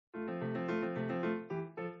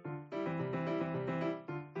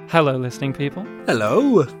Hello, listening people.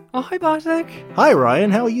 Hello. Oh, hi, Bartek. Hi,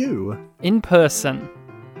 Ryan. How are you? In person.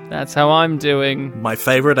 That's how I'm doing. My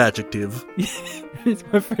favorite adjective. It's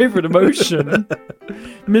my favorite emotion.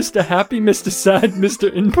 Mr. Happy, Mr. Sad,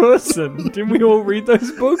 Mr. In Person. Didn't we all read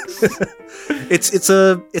those books? It's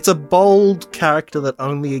a bold character that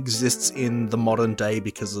only exists in the modern day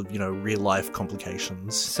because of, real life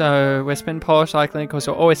complications. So we're spin Polish cycling because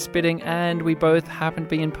we're always spitting, and we both happen to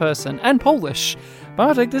be in person and Polish.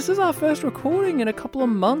 Bartek, this is our first recording in a couple of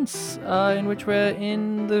months in which we're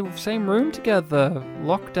in the same room together.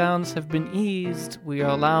 Lockdowns have been eased. We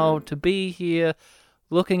are allowed to be here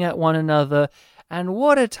looking at one another. And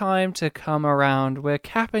what a time to come around. We're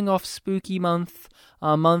capping off Spooky Month,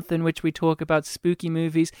 a month in which we talk about spooky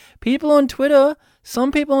movies.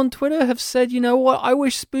 Some people on Twitter have said, you know what, I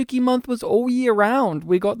wish Spooky Month was all year round.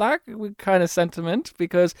 We got that kind of sentiment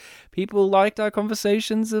because people liked our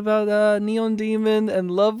conversations about Neon Demon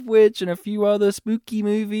and Love Witch and a few other spooky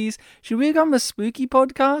movies. Should we become a spooky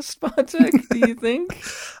podcast, Bartek, do you think?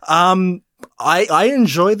 I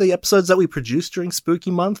enjoy the episodes that we produce during Spooky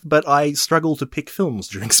Month, but I struggle to pick films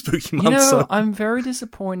during Spooky Month. So I'm very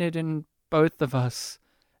disappointed in both of us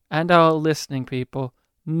and our listening people.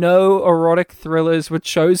 No erotic thrillers were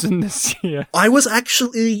chosen this year. I was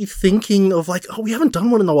actually thinking of we haven't done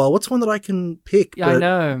one in a while. What's one that I can pick? Yeah, I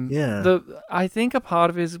know. Yeah. I think a part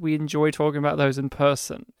of it is we enjoy talking about those in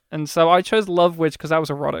person. And so I chose Love Witch because that was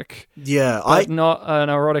erotic. Yeah. But not an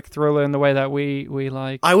erotic thriller in the way that we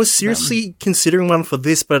like. I was seriously considering one for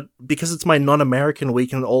this, but because it's my non-American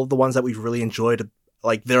week and all the ones that we've really enjoyed,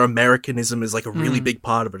 their Americanism is a really big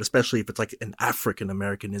part of it, especially if it's an African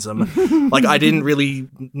Americanism. I didn't really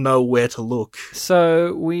know where to look.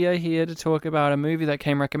 So we are here to talk about a movie that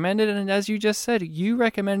came recommended, and as you just said, you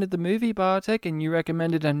recommended the movie, Bartek, and you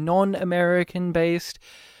recommended a non-American based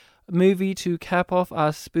movie to cap off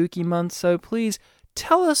our spooky month. So please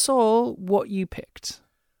tell us all what you picked.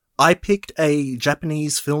 I picked a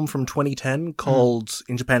Japanese film from 2010 called,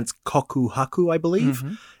 in Japan, it's Kokuhaku, I believe.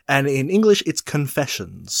 Mm-hmm. And in English, it's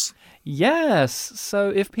Confessions. Yes. So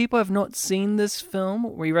if people have not seen this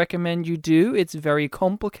film, we recommend you do. It's very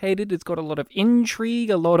complicated. It's got a lot of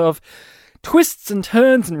intrigue, a lot of twists and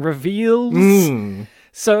turns and reveals.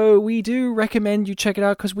 So we do recommend you check it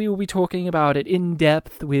out because we will be talking about it in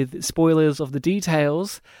depth with spoilers of the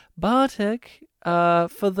details. Bartek,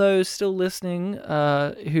 for those still listening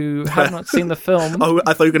who have not seen the film... Oh,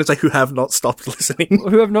 I thought you were going to say who have not stopped listening.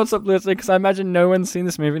 Who have not stopped listening, because I imagine no one's seen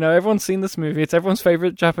this movie. No, everyone's seen this movie. It's everyone's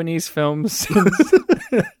favourite Japanese film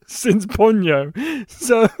since Ponyo.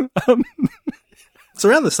 So... It's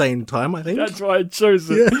around the same time, I think. That's why I chose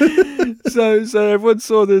it. Yeah. So everyone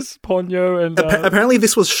saw this Ponyo, and apparently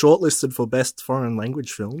this was shortlisted for best foreign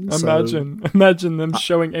language film. Imagine them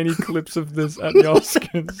showing any clips of this at the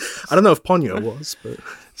Oscars. I don't know if Ponyo was, but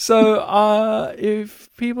so if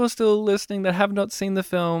people are still listening that have not seen the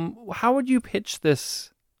film, how would you pitch this?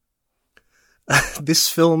 This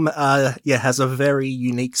film, has a very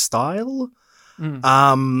unique style.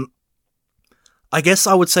 I guess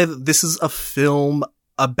I would say that this is a film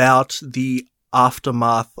about the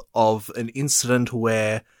aftermath of an incident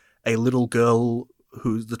where a little girl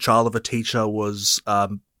who's the child of a teacher was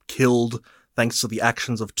killed thanks to the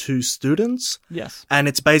actions of two students. Yes. And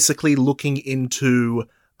it's basically looking into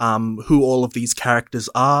who all of these characters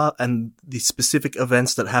are and the specific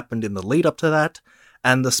events that happened in the lead up to that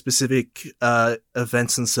and the specific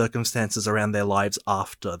events and circumstances around their lives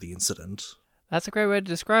after the incident. That's a great way to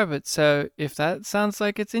describe it. So if that sounds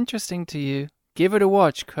like it's interesting to you, give it a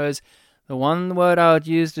watch, because the one word I would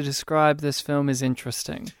use to describe this film is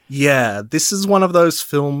interesting. Yeah, this is one of those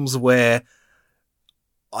films where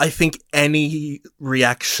I think any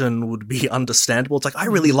reaction would be understandable. It's I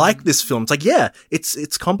really like this film. It's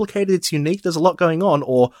it's complicated, it's unique, there's a lot going on.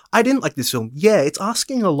 Or, I didn't like this film. Yeah, it's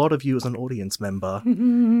asking a lot of you as an audience member.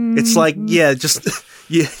 It's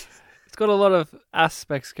It's got a lot of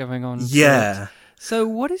aspects going on. Yeah. So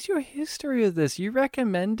what is your history of this? You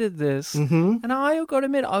recommended this, and I got to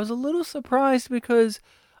admit, I was a little surprised because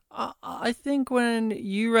I think when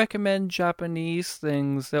you recommend Japanese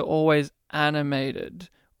things, they're always animated,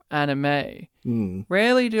 anime.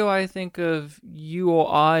 Rarely do I think of you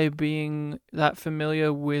or I being that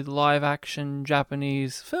familiar with live-action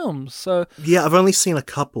Japanese films. So yeah, I've only seen a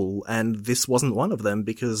couple, and this wasn't one of them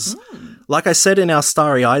because, like I said in our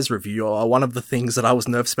Starry Eyes review, one of the things that I was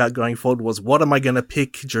nervous about going forward was what am I going to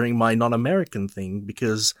pick during my non-American thing?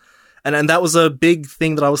 Because, and that was a big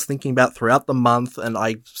thing that I was thinking about throughout the month, and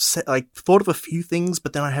I thought of a few things,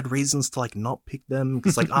 but then I had reasons to not pick them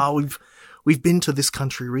because we've been to this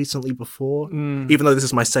country recently before, even though this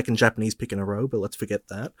is my second Japanese pick in a row, but let's forget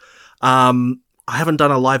that. I haven't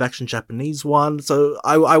done a live action Japanese one, so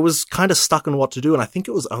I was kind of stuck on what to do, and I think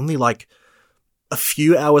it was only like a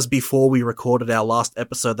few hours before we recorded our last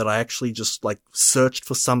episode that I actually just like searched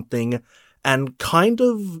for something, and kind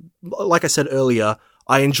of, like I said earlier,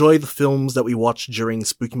 I enjoy the films that we watch during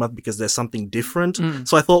Spooky Month because there's something different.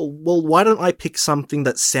 So I thought, well, why don't I pick something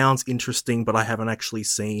that sounds interesting but I haven't actually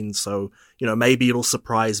seen, so, you know, maybe it'll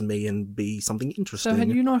surprise me and be something interesting. So had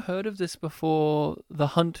you not heard of this before, The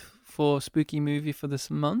Hunt for Spooky Movie for this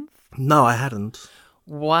month? No, I hadn't.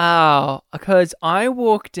 Wow, because I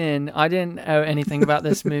walked in, I didn't know anything about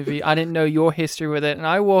this movie, I didn't know your history with it, and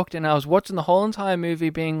I walked in, I was watching the whole entire movie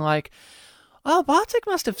being like, oh, Bartek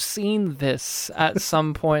must have seen this at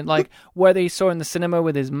some point, like whether he saw it in the cinema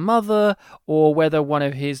with his mother, or whether one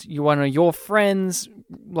of your friends,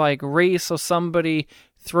 like Reese or somebody,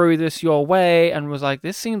 threw this your way and was like,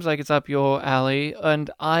 this seems like it's up your alley.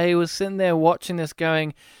 And I was sitting there watching this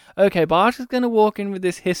going, okay, Bartek's going to walk in with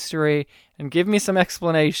this history and give me some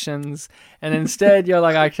explanations. And instead, you're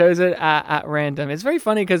like, I chose it at random. It's very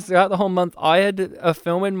funny because throughout the whole month, I had a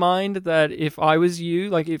film in mind that if I was you,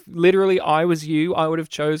 like if literally I was you, I would have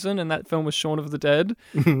chosen. And that film was Shaun of the Dead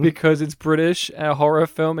because it's British, a horror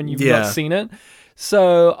film, and you've not seen it.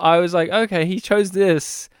 So I was like, okay, he chose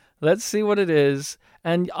this. Let's see what it is.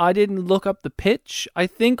 And I didn't look up the pitch. I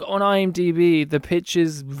think on IMDb, the pitch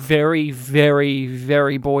is very, very,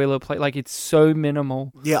 very boilerplate. Like, it's so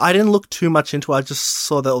minimal. Yeah, I didn't look too much into it. I just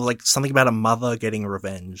saw that, like, something about a mother getting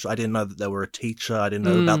revenge. I didn't know that they were a teacher. I didn't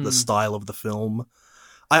know about the style of the film.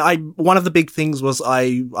 One of the big things was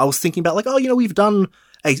I was thinking about, like, oh, you know, we've done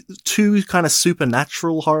two kind of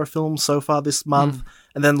supernatural horror films so far this month.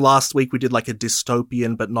 And then last week we did like a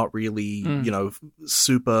dystopian, but not really, you know,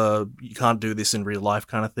 super, you can't do this in real life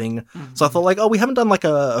kind of thing. So I thought like, oh, we haven't done like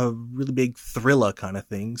a really big thriller kind of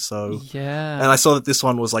thing. So, yeah. And I saw that this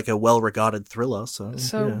one was like a well-regarded thriller.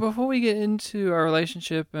 So before we get into our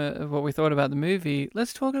relationship, what we thought about the movie,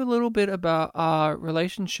 let's talk a little bit about our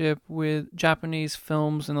relationship with Japanese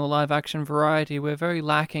films and the live action variety. We're very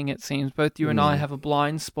lacking, it seems. Both you and I have a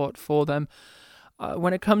blind spot for them.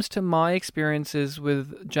 When it comes to my experiences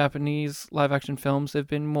with Japanese live-action films, they've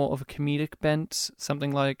been more of a comedic bent,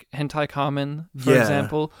 something like Hentai Kamen, for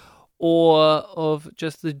example, or of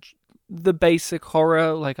just the basic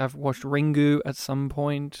horror. Like I've watched Ringu at some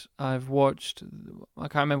point. I've watched, I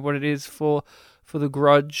can't remember what it is for The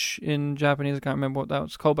Grudge in Japanese. I can't remember what that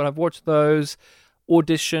was called, but I've watched those.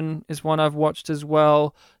 Audition is one I've watched as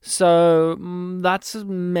well. So that's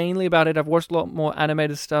mainly about it. I've watched a lot more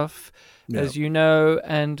animated stuff, as you know,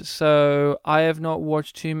 and so I have not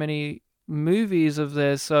watched too many movies of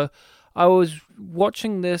theirs. So I was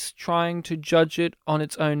watching this trying to judge it on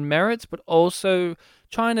its own merits, but also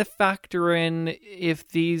trying to factor in if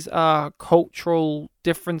these are cultural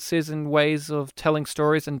differences in ways of telling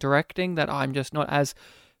stories and directing that I'm just not as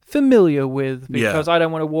familiar with, because I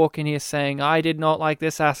don't want to walk in here saying I did not like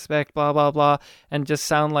this aspect, blah blah blah, and just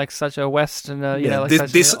sound like such a Westerner,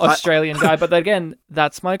 such an Australian guy. But again,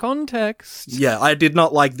 that's my context. Yeah, I did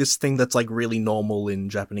not like this thing that's like really normal in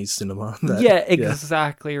Japanese cinema.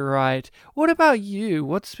 Exactly right. What about you?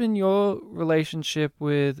 What's been your relationship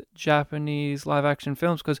with Japanese live action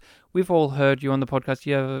films? Because we've all heard you on the podcast.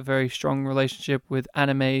 You have a very strong relationship with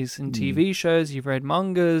animes and TV shows. You've read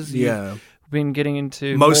mangas. You've been getting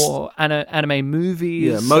into more anime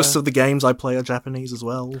movies. Yeah, most of the games I play are Japanese as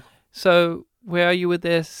well. So where are you with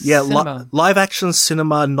this cinema? Live action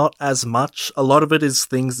cinema, not as much. A lot of it is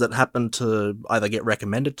things that happen to either get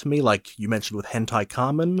recommended to me, like you mentioned with Hentai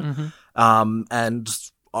Kamen. And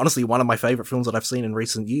honestly, one of my favorite films that I've seen in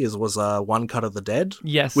recent years was One Cut of the Dead.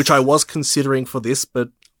 Yes. Which I was considering for this, but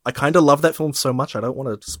I kind of love that film so much, I don't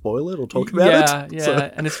want to spoil it or talk about it. Yeah, so.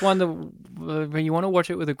 And it's one that when you want to watch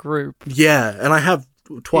it with a group. Yeah, and I have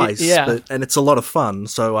twice, and it's a lot of fun.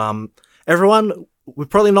 So, everyone, we're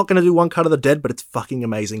probably not going to do One Cut of the Dead, but it's fucking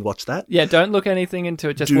amazing. Watch that. Yeah, don't look anything into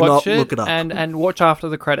it. Just watch it, look it up. and watch after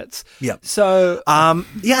the credits. Yeah. So, and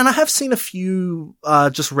I have seen a few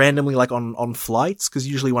just randomly, like on flights, because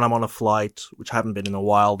usually when I'm on a flight, which I haven't been in a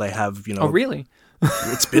while, they have, Oh, really?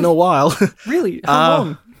 It's been a while. Really? How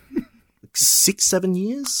long? 6-7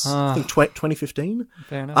 years, I think 2015.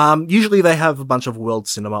 Fair enough. Usually they have a bunch of world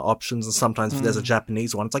cinema options, and sometimes if there's a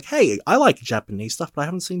Japanese one, it's like, hey, I like Japanese stuff, but I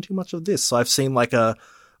haven't seen too much of this. So I've seen like a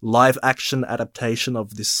live action adaptation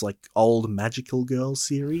of this like old Magical Girl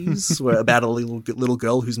series about a little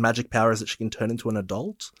girl whose magic power is that she can turn into an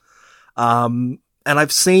adult. And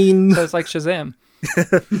I've seen... So it's like Shazam.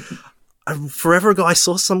 forever ago, I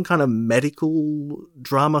saw some kind of medical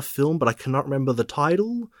drama film, but I cannot remember the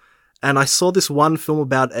title. And I saw this one film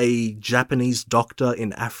about a Japanese doctor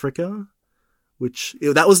in Africa,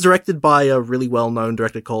 that was directed by a really well-known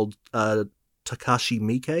director called Takashi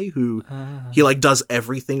Miike, who he like does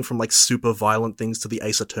everything from like super violent things to the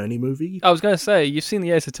Ace Attorney movie. I was going to say, you've seen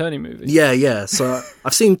the Ace Attorney movie. Yeah. So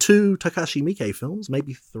I've seen 2 Takashi Miike films,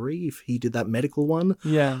 maybe 3 if he did that medical one.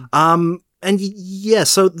 Yeah. And yeah,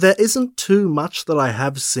 so there isn't too much that I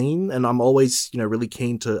have seen, and I'm always, really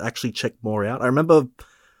keen to actually check more out. I remember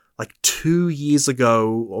like 2 years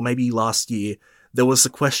ago, or maybe last year, there was a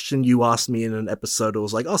question you asked me in an episode. It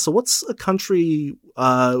was like, so what's a country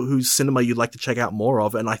whose cinema you'd like to check out more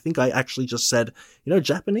of? And I think I actually just said,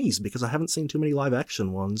 Japanese, because I haven't seen too many live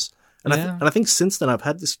action ones. And I think since then I've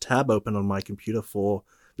had this tab open on my computer for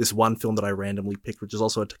this one film that I randomly picked, which is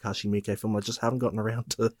also a Takashi Miike film. I just haven't gotten around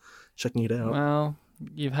to checking it out. Well,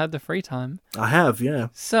 you've had the free time. I have, yeah.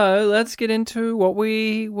 So let's get into what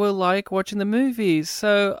we were like watching the movies.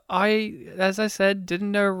 So as I said,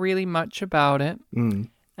 didn't know really much about it. And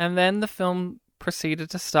then the film proceeded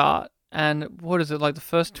to start. And what is it, like the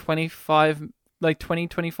first 25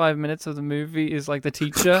 minutes of the movie is like the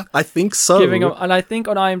teacher? I think so. And I think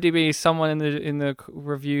on IMDb, someone in the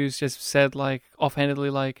reviews just said like offhandedly,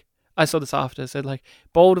 like, I saw this after, said like,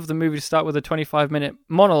 bold of the movie to start with a 25-minute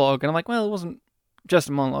monologue. And I'm like, well, it wasn't just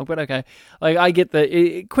a monologue, but okay. Like, I get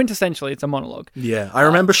quintessentially, it's a monologue. Yeah, I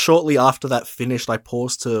remember shortly after that finished, I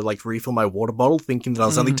paused to like refill my water bottle, thinking that I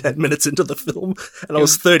was only 10 minutes into the film, and I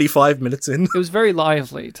was 35 minutes in. It was very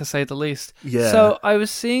lively, to say the least. Yeah. So I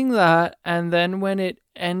was seeing that, and then when it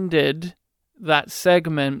ended, that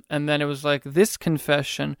segment, and then it was like this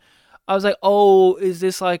confession, I was like, oh, is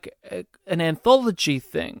this like an anthology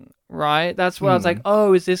thing, right? That's what I was like,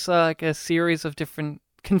 oh, is this like a series of different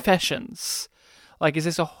confessions? Like, is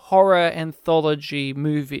this a horror anthology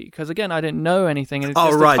movie? Because, again, I didn't know anything. And it's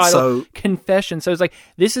just the title, Confession. So it's like,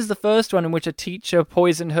 this is the first one in which a teacher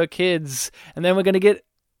poisoned her kids. And then we're going to get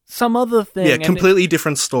some other thing. Yeah, completely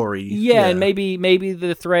different story. Yeah, and maybe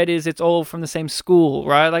the thread is it's all from the same school,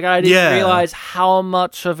 right? Like, I didn't realize how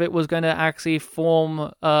much of it was going to actually form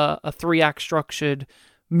a 3-act structured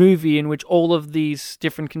movie in which all of these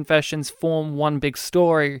different confessions form one big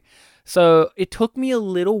story. So it took me a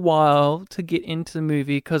little while to get into the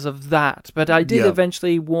movie because of that, but I did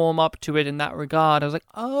eventually warm up to it in that regard. I was like,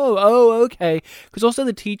 oh, okay. Because also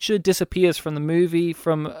the teacher disappears from the movie,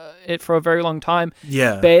 from it for a very long time.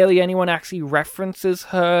 Yeah. Barely anyone actually references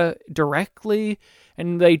her directly.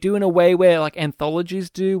 And they do in a way where like anthologies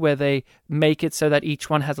do, where they make it so that each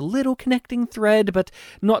one has a little connecting thread, but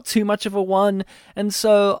not too much of a one. And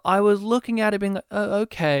so I was looking at it being like, oh,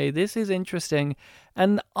 okay, this is interesting.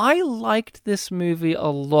 And I liked this movie a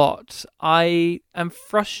lot. I am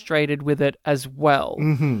frustrated with it as well.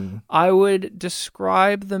 Mm-hmm. I would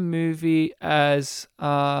describe the movie as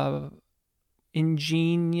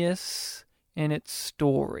ingenious in its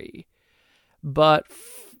story, but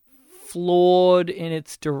flawed in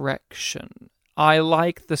its direction. I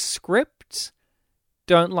like the script,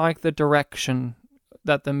 don't like the direction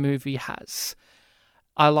that the movie has.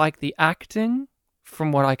 I like the acting,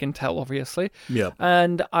 from what I can tell, obviously. Yeah.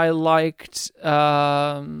 And I liked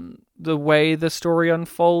the way the story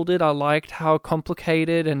unfolded. I liked how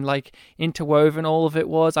complicated and like interwoven all of it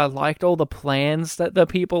was. I liked all the plans that the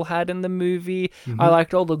people had in the movie. Mm-hmm. I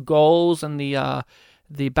liked all the goals and the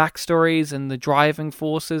backstories and the driving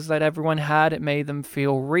forces that everyone had. It made them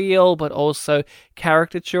feel real, but also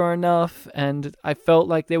caricature enough. And I felt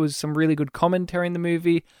like there was some really good commentary in the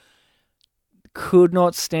movie. Could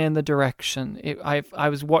not stand the direction. I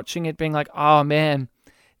was watching it being like, oh man,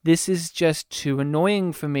 this is just too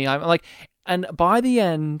annoying for me. I'm like, and by the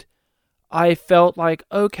end, I felt like,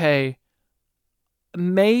 okay,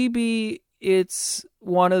 maybe it's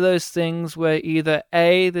one of those things where either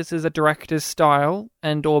A, this is a director's style,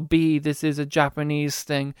 and or B, this is a Japanese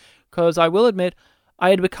thing. Because I will admit, I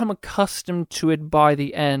had become accustomed to it by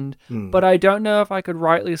the end, but I don't know if I could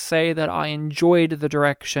rightly say that I enjoyed the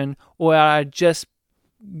direction or I just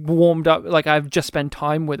warmed up, like I've just spent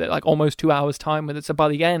time with it, like almost 2 hours time with it. So by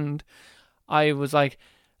the end, I was like,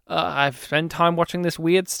 I've spent time watching this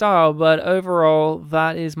weird style, but overall,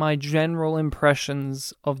 that is my general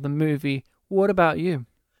impressions of the movie. What about you?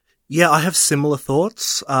 Yeah, I have similar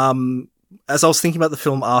thoughts. As I was thinking about the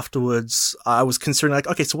film afterwards, I was considering like,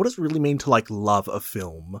 okay, so what does it really mean to like love a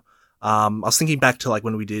film? I was thinking back to like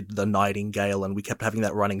when we did The Nightingale and we kept having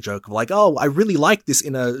that running joke of like, oh, I really like this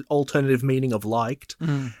in an alternative meaning of liked.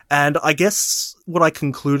 And I guess what I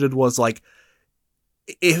concluded was like,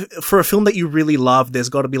 for a film that you really love, there's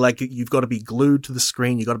got to be like, you've got to be glued to the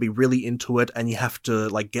screen, you've got to be really into it, and you have to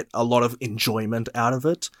like get a lot of enjoyment out of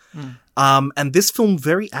it. And this film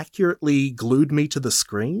very accurately glued me to the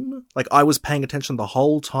screen. Like, I was paying attention the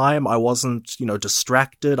whole time. I wasn't,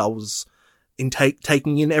 distracted. I was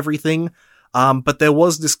taking in everything. But there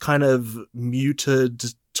was this kind of muted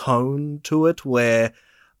tone to it where,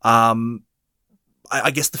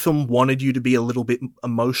 I guess the film wanted you to be a little bit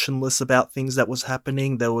emotionless about things that was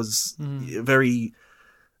happening. There was very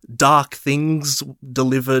dark things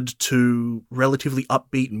delivered to relatively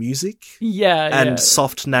upbeat music. And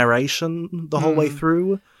soft narration the whole way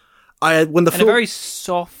through. A very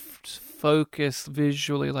soft focus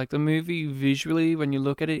visually. Like, the movie visually, when you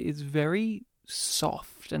look at it, is very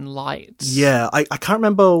soft and light. Yeah, I can't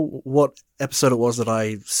remember what episode it was that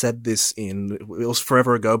I said this in. It was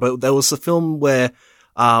forever ago, but there was a film where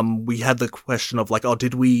we had the question of like,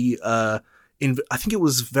 did we I think it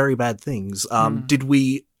was Very Bad Things. Did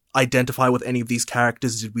we identify with any of these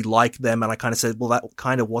characters? Did we like them? And I kind of said, well, that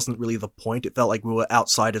kind of wasn't really the point. It felt like we were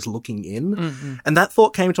outsiders looking in. And that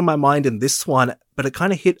thought came to my mind in this one, but it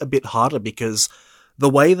kind of hit a bit harder because the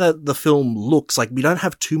way that the film looks, like, we don't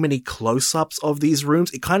have too many close-ups of these rooms.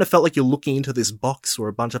 It kind of felt like you're looking into this box where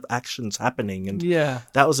a bunch of action's happening. And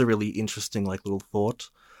that was a really interesting, like, little thought.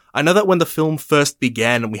 I know that when the film first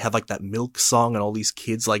began and we had like that milk song and all these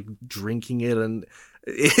kids like drinking it, and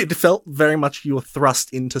it felt very much you were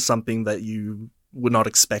thrust into something that you were not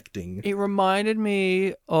expecting. It reminded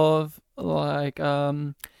me of like,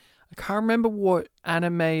 I can't remember what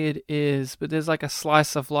anime it is, but there's like a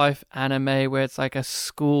slice of life anime where it's like a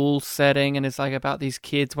school setting and it's like about these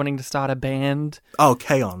kids wanting to start a band. Oh,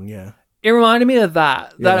 K-On! Yeah. It reminded me of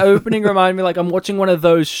that. Yeah. That opening reminded me like I'm watching one of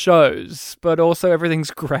those shows, but also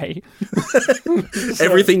everything's grey.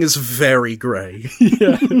 Everything is very grey.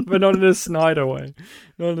 Yeah, but not in a Snyder way.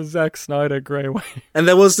 Not in a Zack Snyder grey way. And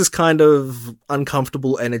there was this kind of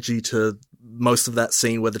uncomfortable energy to most of that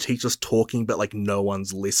scene where the teacher's talking, but like no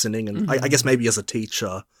one's listening. And I guess maybe as a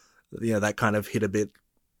teacher, that kind of hit a bit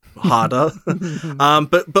harder.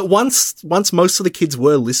 But once most of the kids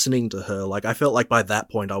were listening to her, like I felt like by that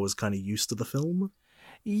point I was kind of used to the film.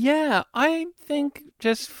 Yeah, I think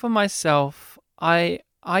just for myself, I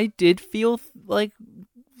did feel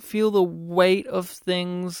the weight of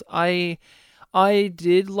things. I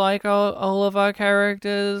did like all of our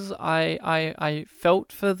characters. I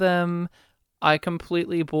felt for them. I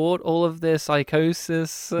completely bought all of their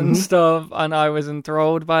psychosis and stuff, and I was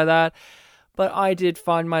enthralled by that. But I did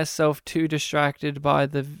find myself too distracted by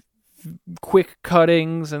the quick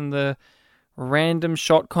cuttings and the random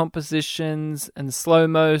shot compositions and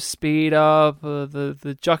slow-mo speed up,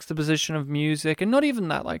 the juxtaposition of music, and not even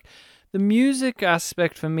that. Like, the music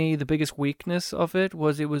aspect for me, the biggest weakness of it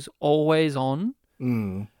was always on.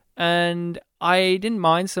 And I didn't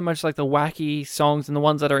mind so much like the wacky songs and the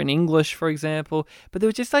ones that are in English, for example, but there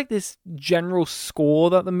was just like this general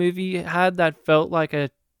score that the movie had that felt like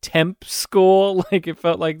a temp score. Like, it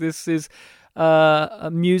felt like this is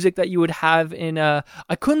a music that you would have in a...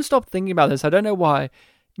 I couldn't stop thinking about this. I don't know why.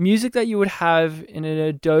 Music that you would have in an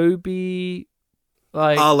Adobe...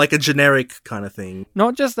 like a generic kind of thing.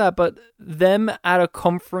 Not just that, but them at a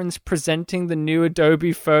conference presenting the new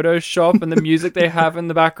Adobe Photoshop and the music they have in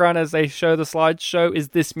the background as they show the slideshow is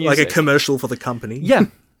this music. Like a commercial for the company. Yeah.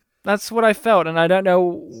 That's what I felt, and I don't know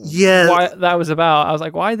what that was about. I was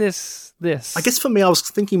like, why this? I guess for me, I was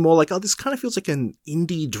thinking more like, this kind of feels like an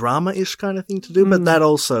indie drama-ish kind of thing to do, but that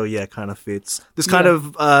also, kind of fits. This kind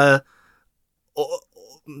of,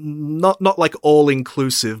 not like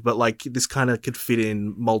all-inclusive, but like this kind of could fit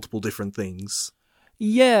in multiple different things.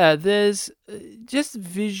 Yeah, there's just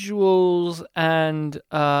visuals and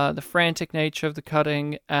the frantic nature of the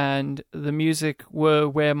cutting and the music were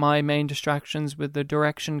where my main distractions with the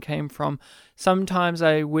direction came from. Sometimes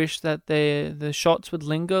I wish that the shots would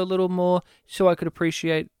linger a little more so I could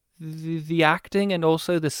appreciate the acting and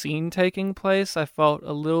also the scene taking place. I felt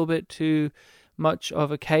a little bit too much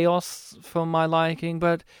of a chaos for my liking,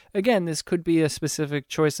 but again, this could be a specific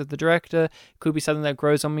choice of the director, could be something that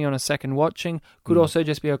grows on me on a second watching, could also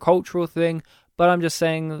just be a cultural thing, but I'm just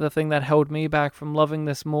saying the thing that held me back from loving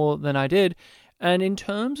this more than I did. And in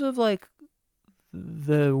terms of like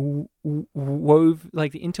the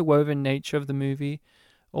the interwoven nature of the movie,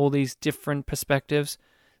 all these different perspectives,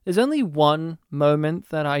 there's only one moment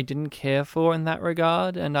that I didn't care for in that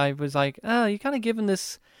regard, and I was like, you're kind of giving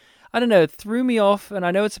this, I don't know, it threw me off, and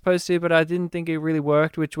I know it's supposed to, but I didn't think it really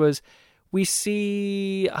worked, which was we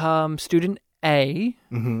see student A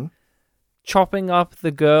chopping up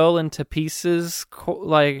the girl into pieces,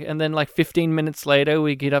 and then 15 minutes later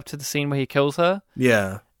we get up to the scene where he kills her.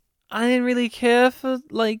 Yeah. I didn't really care for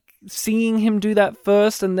seeing him do that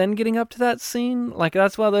first and then getting up to that scene.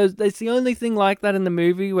 That's the only thing like that in the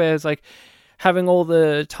movie, where it's having all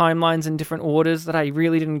the timelines in different orders that I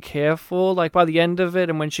really didn't care for. By the end of it,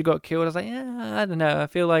 and when she got killed, I was like, yeah, I don't know. I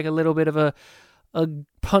feel like a little bit of a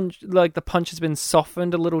punch, the punch has been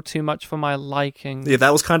softened a little too much for my liking. Yeah,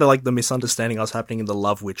 that was kind of the misunderstanding I was happening in The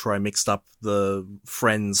Love Witch, where I mixed up the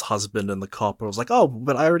friend's husband and the cop. I was like, oh,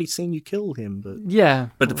 but I already seen you kill him. But yeah,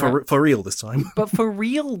 but for real this time. But for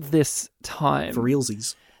real this time. For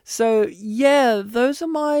realsies. So, yeah, those are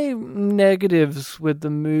my negatives with the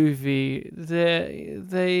movie.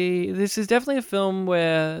 This is definitely a film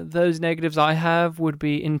where those negatives I have would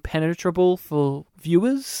be impenetrable for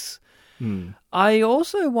viewers. I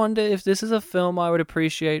also wonder if this is a film I would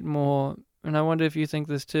appreciate more, and I wonder if you think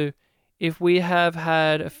this too, if we have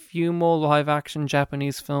had a few more live-action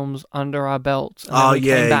Japanese films under our belt. And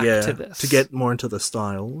came back to this. To get more into the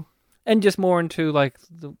style. And just more into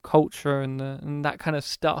the culture and that kind of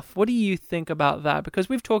stuff. What do you think about that? Because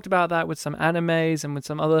we've talked about that with some animes and with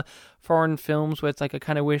some other foreign films, where it's I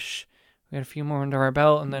kind of wish we had a few more under our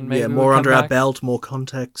belt, and then maybe more under our belt, more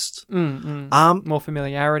context, more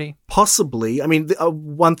familiarity. Possibly. I mean,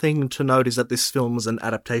 one thing to note is that this film is an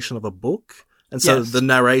adaptation of a book, and so the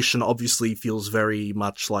narration obviously feels very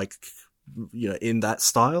much in that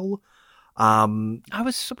style. I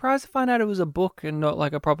was surprised to find out it was a book and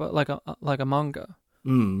not a proper a manga.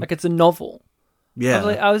 It's a novel. Yeah.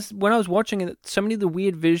 When I was watching it, so many of the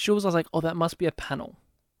weird visuals, I was like, oh, that must be a panel.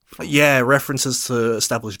 Yeah, references to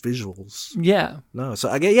established visuals. Yeah. No, so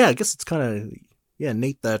I guess it's kind of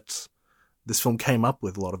neat that this film came up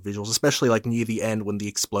with a lot of visuals, especially near the end when the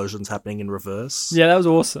explosion's happening in reverse. Yeah, that was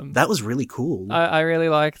awesome. That was really cool. I really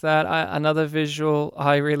liked that. Another visual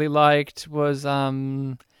I really liked was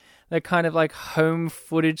that kind of home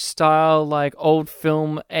footage style, old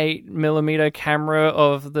film 8mm camera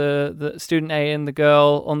of the student A and the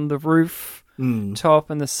girl on the roof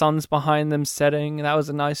top, and the sun's behind them setting. That was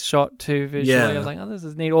a nice shot too visually. Yeah. I was like, oh, this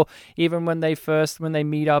is neat. Or even when they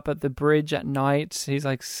meet up at the bridge at night, he's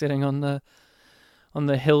sitting on the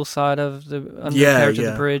hillside of the carriage of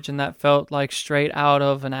the bridge, and that felt straight out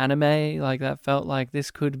of an anime. That felt like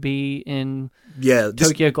this could be in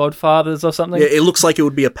Tokyo Godfathers or something. Yeah, it looks like it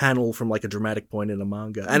would be a panel from a dramatic point in a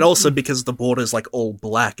manga. And also because the border's all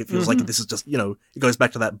black, it feels like this is just, it goes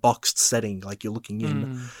back to that boxed setting, you're looking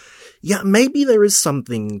in. Yeah, maybe there is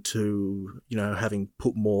something to, having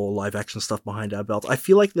put more live action stuff behind our belt. I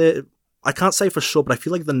feel like I can't say for sure, but I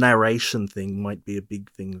feel like the narration thing might be a big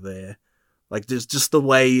thing there. There's just the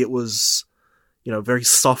way it was, very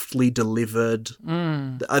softly delivered.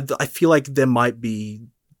 I feel like there might be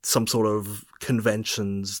some sort of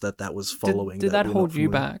conventions that was following. Did that hold you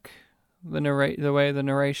back? The way the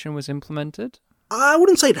narration was implemented? I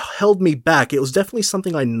wouldn't say it held me back. It was definitely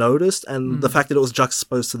something I noticed, and the fact that it was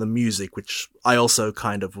juxtaposed to the music, which I also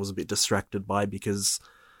kind of was a bit distracted by because,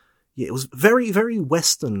 it was very, very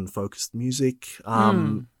Western-focused music.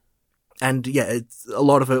 And a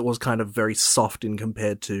lot of it was kind of very soft in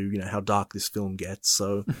compared to, how dark this film gets.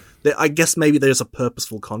 So I guess maybe there's a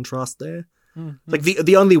purposeful contrast there.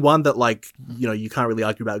 The only one that you can't really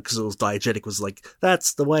argue about because it was diegetic was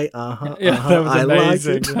that's the way. That was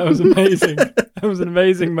amazing. That was amazing. That was an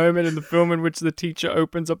amazing moment in the film in which the teacher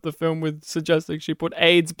opens up the film with suggesting she put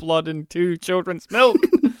AIDS blood into children's milk.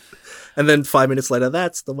 And then 5 minutes later,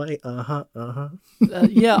 that's the way.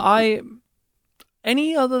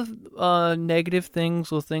 Any other negative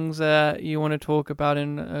things or things that you want to talk about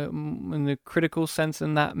in the critical sense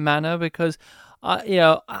in that manner? Because,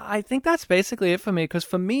 I think that's basically it for me. Because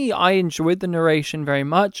for me, I enjoyed the narration very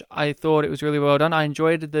much. I thought it was really well done. I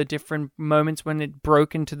enjoyed the different moments when it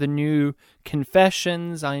broke into the new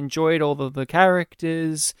confessions. I enjoyed all of the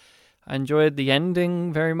characters. I enjoyed the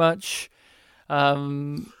ending very much.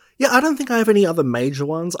 I don't think I have any other major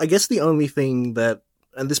ones. I guess the only thing that,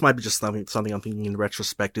 and this might be just something I'm thinking in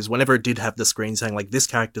retrospect, is whenever it did have the screen saying this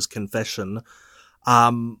character's confession,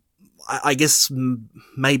 I guess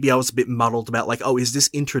maybe I was a bit muddled about is this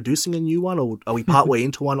introducing a new one, or are we partway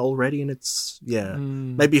into one already? And it's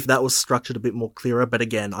maybe if that was structured a bit more clearer. But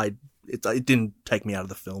again, it didn't take me out of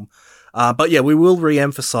the film. But we will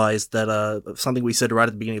re-emphasize that something we said right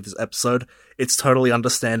at the beginning of this episode. It's totally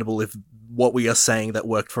understandable if what we are saying that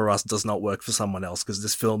worked for us does not work for someone else, because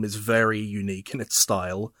this film is very unique in its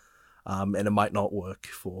style, and it might not work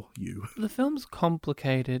for you. The film's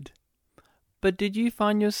complicated, but did you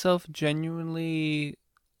find yourself genuinely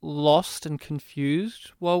lost and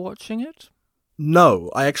confused while watching it? No,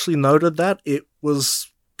 I actually noted that. It was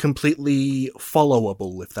completely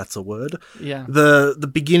followable, if that's a word. Yeah. The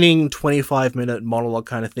beginning 25-minute monologue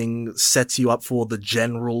kind of thing sets you up for the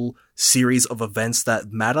general series of events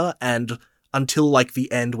that matter, and until like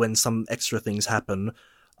the end when some extra things happen,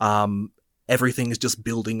 everything is just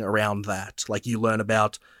building around that. Like you learn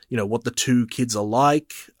about, what the two kids are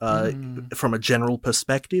like, from a general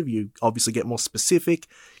perspective. You obviously get more specific.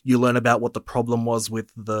 You learn about what the problem was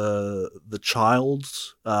with the child.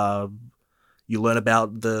 You learn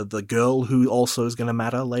about the girl who also is going to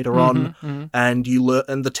matter later on, and you learn.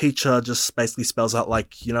 And the teacher just basically spells out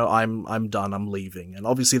like, I'm done. I'm leaving. And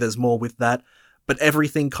obviously, there's more with that. But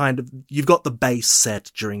everything you've got the base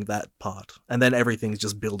set during that part, and then everything's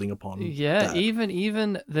just building upon. Yeah, that.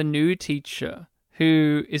 even the new teacher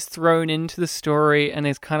who is thrown into the story and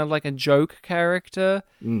is kind of like a joke character.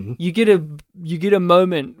 Mm-hmm. You get a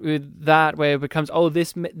moment with that where it becomes,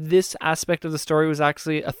 this aspect of the story was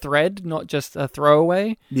actually a thread, not just a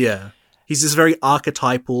throwaway. Yeah. He's this very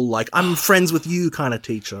archetypal, like, I'm friends with you kind of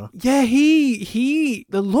teacher. Yeah, the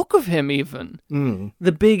look of him even.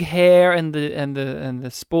 The big hair and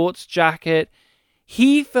the sports jacket.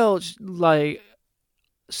 He felt like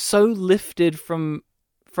so lifted from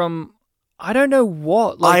I don't know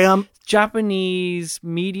what. Like Japanese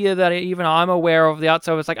media that even I'm aware of the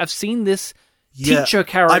outside was like, I've seen this teacher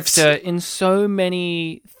character in so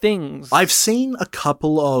many things. I've seen a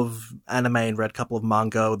couple of anime and read a couple of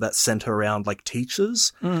manga that center around like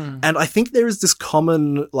teachers, and I think there is this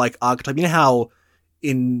common like archetype. You know how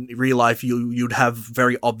in real life you'd have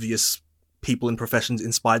very obvious people in professions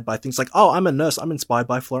inspired by things like, oh, I'm a nurse, I'm inspired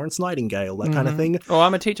by Florence Nightingale, that kind of thing. Or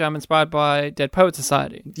I'm a teacher, I'm inspired by Dead Poet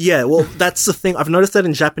Society. Yeah, well, that's the thing. I've noticed that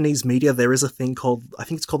in Japanese media, there is a thing called, I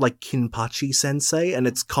think it's called like Kinpachi Sensei, and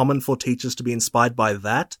it's common for teachers to be inspired by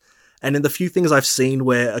that. And in the few things I've seen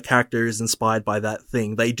where a character is inspired by that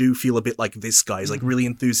thing, they do feel a bit like this guy. He's like really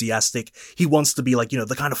enthusiastic. He wants to be like,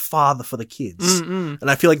 the kind of father for the kids. And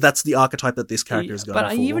I feel like that's the archetype that this character is going for.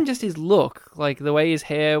 But even just his look, like the way his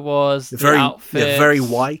hair was, the very, outfit. Yeah, very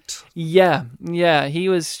white. Yeah, he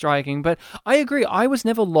was striking. But I agree, I was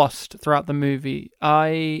never lost throughout the movie.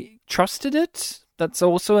 I trusted it. That's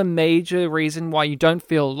also a major reason why you don't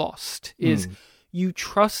feel lost, is you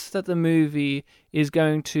trust that the movie is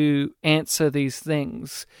going to answer these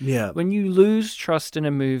things. Yeah. When you lose trust in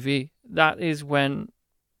a movie, that is when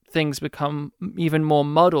things become even more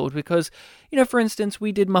muddled. Because, for instance,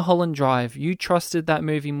 we did Mulholland Drive. You trusted that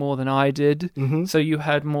movie more than I did. So you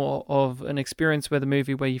had more of an experience with the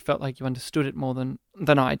movie where you felt like you understood it more than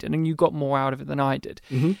I did, and you got more out of it than I did.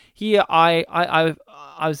 Here, I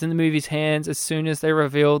was in the movie's hands as soon as they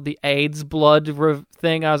revealed the AIDS blood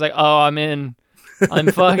thing. I was like, oh, I'm in.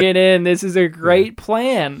 I'm fucking in. This is a great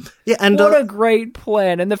plan. Yeah, and what a great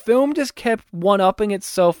plan. And the film just kept one-upping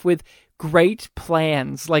itself with great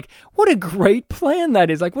plans. Like, what a great plan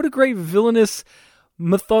that is. Like, what a great villainous,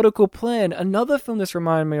 methodical plan. Another film this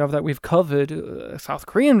reminded me of that we've covered, a South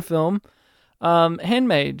Korean film,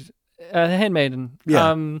 Handmaiden.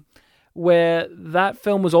 Yeah. Where that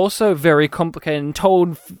film was also very complicated and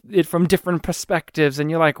told it from different perspectives.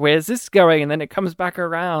 And you're like, where's this going? And then it comes back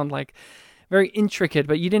around, like, very intricate,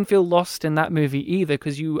 but you didn't feel lost in that movie either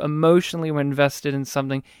because you emotionally were invested in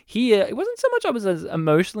something. Here, it wasn't so much I was as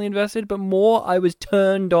emotionally invested, but more I was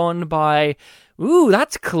turned on by, ooh,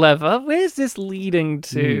 that's clever. Where's this leading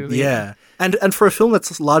to? Yeah. And for a film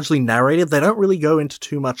that's largely narrated, they don't really go into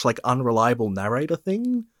too much like unreliable narrator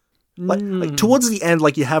thing. Like towards the end,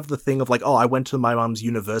 like you have the thing of like, oh, I went to my mum's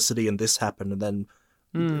university and this happened, and then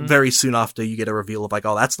very soon after you get a reveal of like,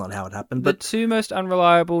 oh, that's not how it happened. But the two most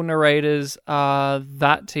unreliable narrators are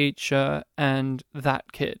that teacher and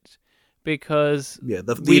that kid, because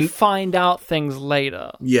we find out things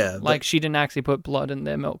later. Yeah. Like she didn't actually put blood in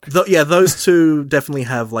their milk. Those two definitely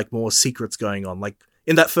have like more secrets going on. Like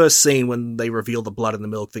in that first scene when they reveal the blood in the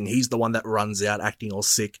milk thing, he's the one that runs out acting all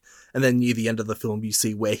sick. And then near the end of the film, you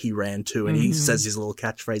see where he ran to, and he says his little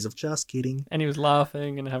catchphrase of "just kidding," and he was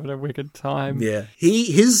laughing and having a wicked time. Yeah,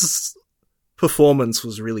 his performance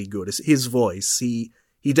was really good. His voice, he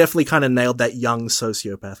definitely kind of nailed that young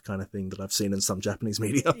sociopath kind of thing that I've seen in some Japanese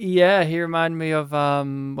media. Yeah, he reminded me of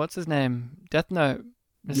what's his name, Death Note.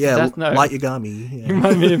 Mr. Death Note. Light Yagami. Yeah. You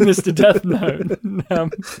remind me of Mr. Death Note.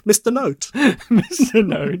 Mr. Note. Mr.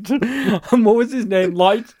 Note. What was his name?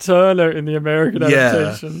 Light Turner in the American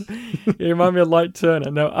adaptation. He reminded me of Light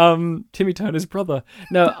Turner. No, Timmy Turner's brother.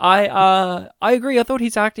 No, I agree. I thought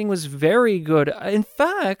his acting was very good. In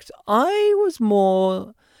fact, I was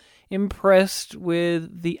more impressed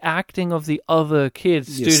with the acting of the other kid,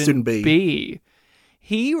 student B.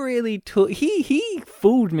 He really he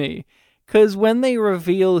fooled me. Because when they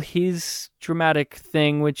reveal his dramatic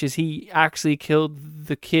thing, which is he actually killed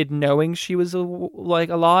the kid knowing she was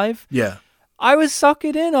alive, Yeah. I was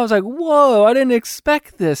suckered in. I was like, whoa, I didn't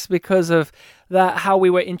expect this because of that, how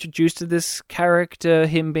we were introduced to this character,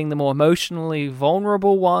 him being the more emotionally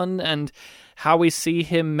vulnerable one, and how we see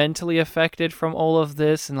him mentally affected from all of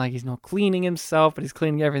this. And like, he's not cleaning himself, but he's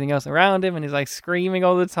cleaning everything else around him. And he's like screaming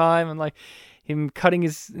all the time, and like him cutting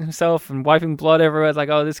himself and wiping blood everywhere. It's like,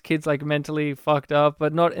 oh, this kid's like mentally fucked up,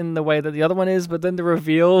 but not in the way that the other one is. But then the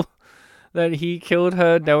reveal that he killed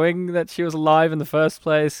her knowing that she was alive in the first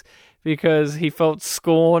place, because he felt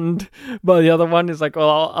scorned by the other one, is like,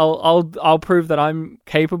 well, I'll prove that I'm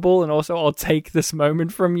capable, and also I'll take this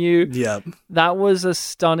moment from you. Yeah. That was a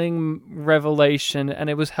stunning revelation, and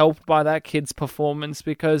it was helped by that kid's performance,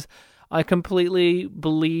 because I completely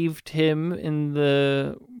believed him in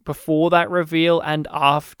the before that reveal and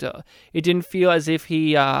after. It didn't feel as if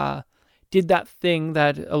he did that thing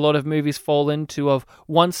that a lot of movies fall into of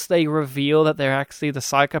once they reveal that they're actually the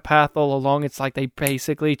psychopath all along, it's like they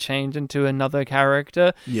basically change into another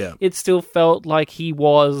character. Yeah. It still felt like he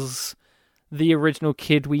was the original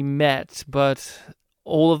kid we met, but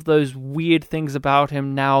all of those weird things about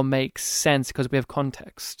him now make sense because we have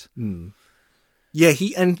context. Mm. Yeah,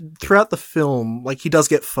 and throughout the film, like, he does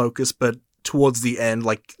get focused, but towards the end,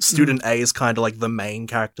 like, Student A is kind of like the main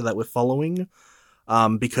character that we're following.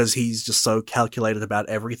 Because he's just so calculated about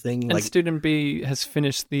everything. And like, Student B has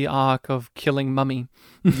finished the arc of killing Mummy.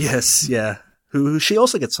 Yes, yeah. Who she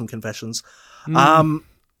also gets some confessions.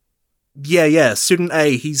 Yeah. Student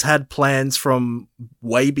A, he's had plans from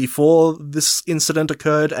way before this incident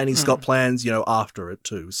occurred, and he's got plans, after it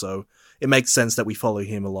too. So it makes sense that we follow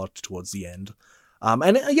him a lot towards the end.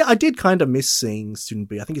 And yeah, I did kind of miss seeing Student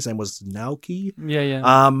B. I think his name was Naoki.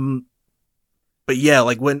 Yeah. But yeah,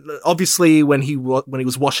 like when he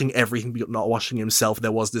was washing everything but not washing himself,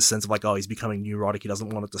 there was this sense of like, oh, he's becoming neurotic. He doesn't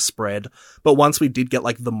want it to spread. But once we did get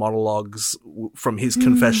like the monologues from his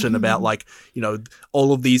confession about like,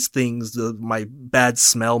 all of these things, my bad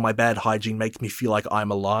smell, my bad hygiene makes me feel like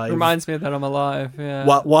I'm alive. Reminds me that I'm alive. Yeah.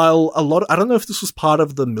 While a lot, I don't know if this was part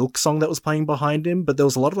of the Milk song that was playing behind him, but there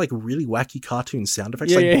was a lot of like really wacky cartoon sound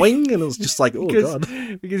effects, boing, and it was just like, oh god,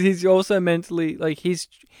 because he's also mentally like his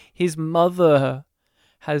mother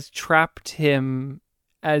has trapped him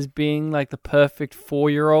as being like the perfect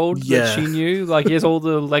 4-year-old that she knew. Like, he has all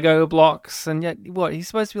the Lego blocks, and yet he's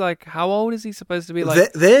supposed to be like, how old is he supposed to be?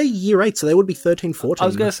 Like, they're year 8, so they would be 13, 14. I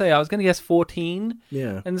was going to guess 14.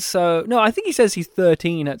 Yeah. And so, no, I think he says he's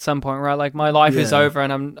 13 at some point, right? Like, my life is over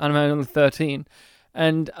and I'm only 13.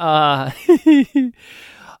 And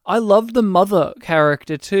I love the mother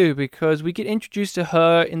character too, because we get introduced to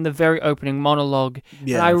her in the very opening monologue.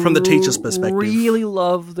 Yeah, from the teacher's perspective. I really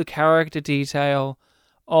love the character detail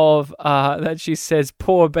of that she says,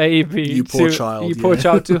 poor baby. You poor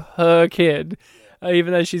child. To her kid.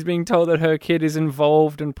 Even though she's being told that her kid is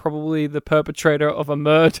involved and probably the perpetrator of a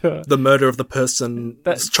murder. The murder of the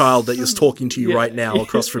child that is talking to you right now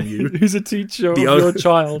across from you. Who's a teacher of your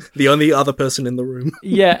child. The only other person in the room.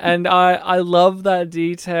 Yeah, and I love that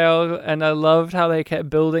detail, and I loved how they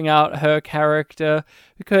kept building out her character,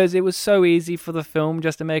 because it was so easy for the film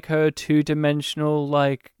just to make her a two-dimensional,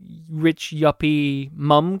 like, rich, yuppie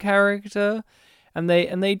mum character. And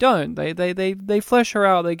they don't. They flesh her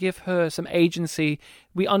out. They give her some agency.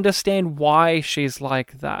 We understand why she's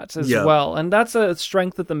like that as well. And that's a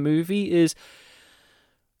strength of the movie, is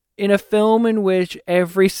in a film in which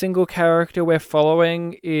every single character we're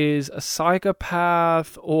following is a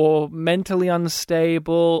psychopath or mentally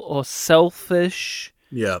unstable or selfish.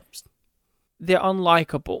 Yeah. They're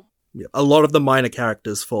unlikable. Yeah, a lot of the minor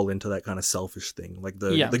characters fall into that kind of selfish thing, like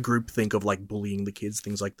the group think of like bullying the kids,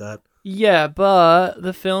 things like that. Yeah, but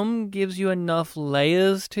the film gives you enough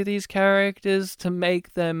layers to these characters to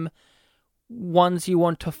make them ones you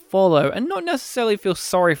want to follow and not necessarily feel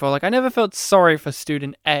sorry for. Like, I never felt sorry for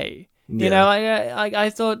Student A. Yeah. You know, I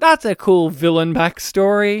thought that's a cool villain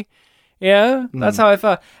backstory. Yeah, that's how I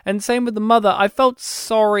felt. And same with the mother. I felt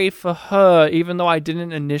sorry for her, even though I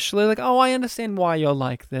didn't initially. Like, oh, I understand why you're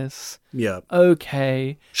like this. Yeah.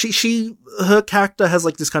 Okay. Her character has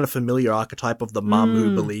like this kind of familiar archetype of the mum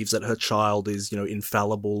who believes that her child is,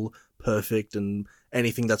 infallible, perfect, and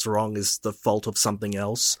anything that's wrong is the fault of something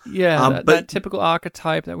else. Yeah, that typical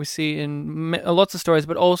archetype that we see in lots of stories,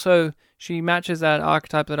 but also she matches that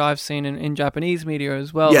archetype that I've seen in Japanese media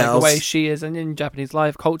as well, like the way she is, and in Japanese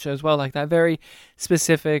life culture as well, like that very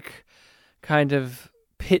specific kind of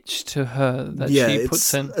pitch to her that she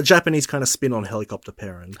puts in. A Japanese kind of spin on helicopter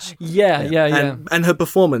parent. Yeah. And her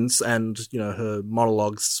performance and, her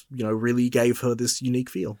monologues, really gave her this unique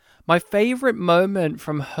feel. My favorite moment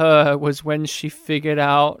from her was when she figured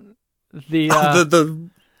out the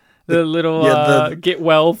little get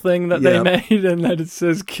well thing that they made, and that it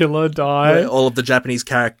says "kill or die." All of the Japanese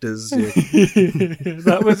characters. Yeah.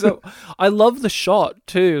 That was. I love the shot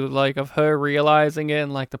too, like of her realizing it,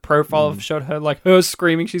 and like the profile of shot her, like her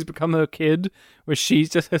screaming. She's become her kid, where she's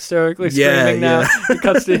just hysterically screaming now. It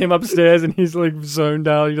cuts to him upstairs, and he's like zoned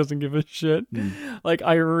out. He doesn't give a shit. Like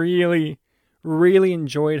I really, really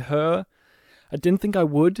enjoyed her. I didn't think I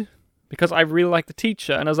would. Because I really like the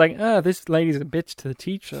teacher. And I was like, this lady's a bitch to the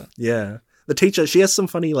teacher. Yeah. The teacher, she has some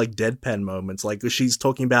funny, like, deadpan moments. Like, she's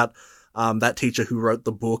talking about that teacher who wrote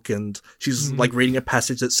the book, and she's, like, reading a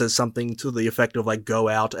passage that says something to the effect of, like, go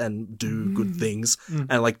out and do good things.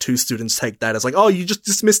 And, like, 2 students take that as, like, oh, you just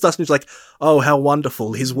dismissed us. And she's like, oh, how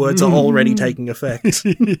wonderful. His words are already taking effect.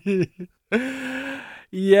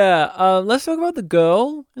 Yeah, let's talk about the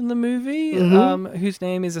girl in the movie, whose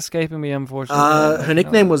name is escaping me, unfortunately. Her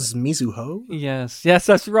nickname was Mizuho. Yes,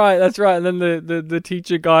 that's right. And then the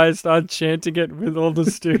teacher guys started chanting it with all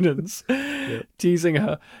the students, teasing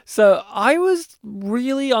her. So I was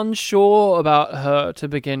really unsure about her to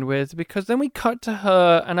begin with, because then we cut to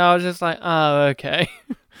her, and I was just like, oh, okay.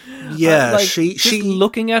 Yeah, she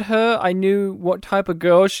looking at her, I knew what type of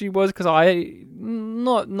girl she was, because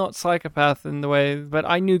not psychopath in the way, but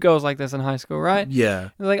I knew girls like this in high school, right? Yeah.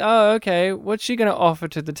 Like, oh, okay, what's she gonna offer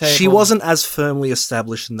to the table? She wasn't as firmly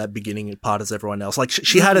established in that beginning part as everyone else. Like,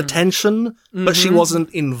 she had attention, but she wasn't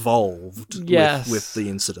involved with the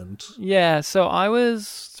incident. Yeah, so I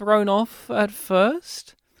was thrown off at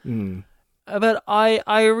first. But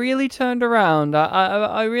I really turned around.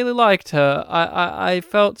 I really liked her. I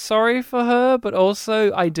felt sorry for her, but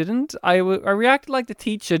also I didn't. I reacted like the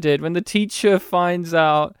teacher did when the teacher finds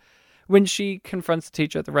out, when she confronts the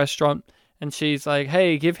teacher at the restaurant, and she's like,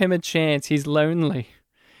 hey, give him a chance. He's lonely.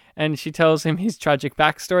 And she tells him his tragic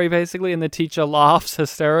backstory, basically, and the teacher laughs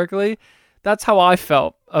hysterically. That's how I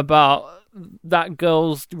felt about that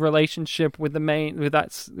girl's relationship with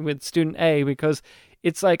with student A, because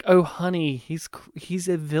it's like, oh, honey, he's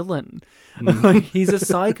a villain. He's a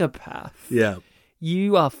psychopath. Yeah.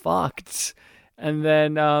 You are fucked. And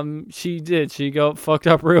then she got fucked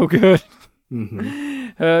up real good.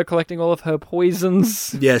 Her collecting all of her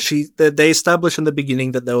poisons. Yeah, they established in the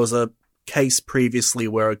beginning that there was a case previously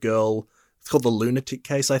where a girl, it's called the lunatic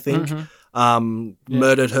case, I think,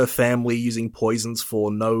 murdered her family using poisons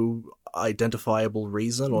for no identifiable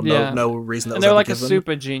reason, or no reason that was ever given. And they were like a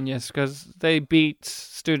super genius, because they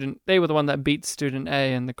were the one that beat student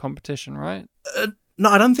A in the competition, right? No,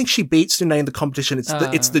 I don't think she beat student A in the competition.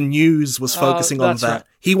 It's the news was focusing on that.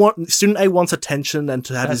 Right. Student A wants attention and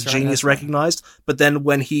to have his genius recognized, but then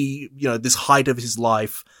when he, this height of his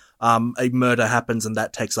life, a murder happens, and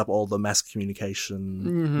that takes up all the mass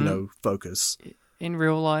communication, focus. In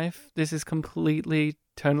real life, this is completely,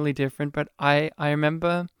 totally different, but I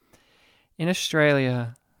remember in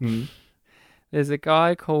Australia, there's a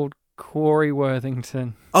guy called Corey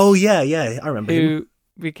Worthington. Oh, yeah, I remember him. Who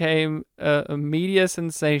became a media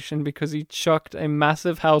sensation because he chucked a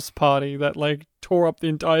massive house party that, like, tore up the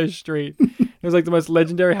entire street. It was, like, the most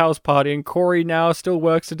legendary house party, and Corey now still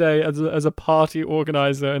works today as a party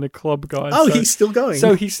organizer and a club guy. Oh, so, he's still going.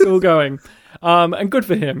 So he's still going. And good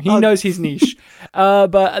for him. He knows his niche.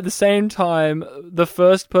 But at the same time, the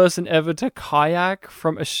first person ever to kayak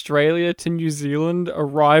from Australia to New Zealand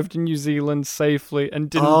arrived in New Zealand safely and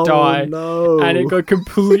didn't die. No. And it got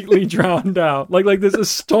completely drowned out. Like this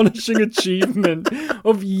astonishing achievement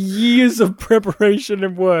of years of preparation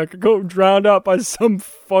and work got drowned out by some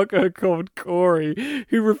fucker called Corey,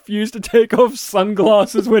 who refused to take off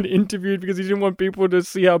sunglasses when interviewed because he didn't want people to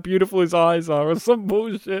see how beautiful his eyes are, or some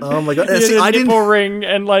bullshit. Oh my god! I didn't ring,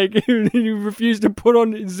 and like he refused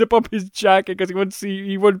to zip up his jacket because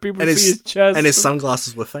he wanted people to see his chest. And his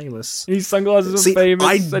sunglasses were famous. His sunglasses were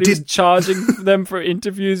famous. He was charging them for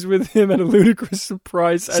interviews with him at a ludicrous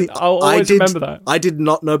price. And I'll always remember that. I did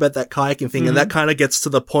not know about that kayaking thing, and that kind of gets to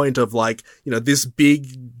the point of like, this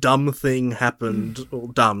big dumb thing happened. Or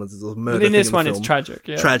dumb, it's a murder. But in thing this in one, film. it's tragic.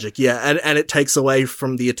 Yeah. Tragic, yeah, and it takes away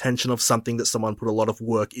from the attention of something that someone put a lot of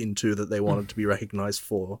work into that they wanted to be recognized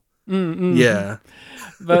for. Yeah,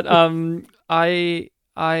 but the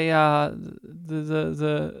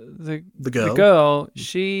girl,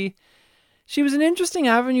 she was an interesting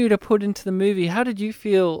avenue to put into the movie. How did you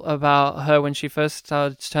feel about her when she first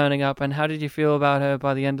started turning up, and how did you feel about her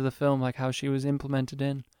by the end of the film, like how she was implemented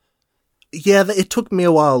in? Yeah, it took me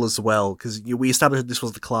a while as well, because we established that this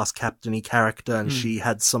was the class captain-y character, and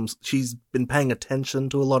she's been paying attention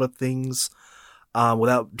to a lot of things,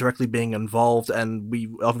 without directly being involved, and we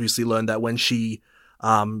obviously learned that when she,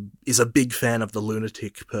 is a big fan of the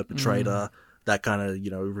lunatic perpetrator, that kind of,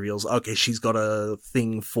 reveals, okay, she's got a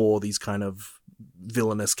thing for these kind of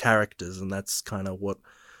villainous characters, and that's kind of what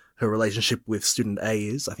her relationship with Student A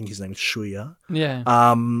is. I think his name is Shuya.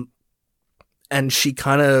 Yeah. And she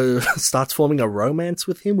kind of starts forming a romance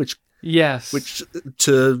with him, which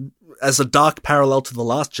as a dark parallel to the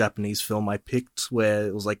last Japanese film I picked, where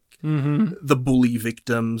it was like the bully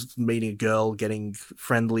victims meeting a girl, getting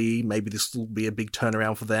friendly. Maybe this will be a big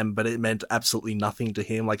turnaround for them, but it meant absolutely nothing to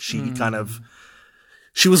him. Like she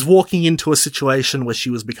she was walking into a situation where she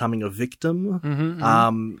was becoming a victim.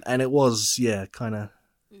 And it was,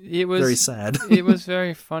 very sad. It was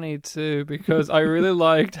very funny too, because I really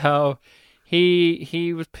liked how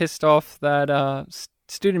he was pissed off that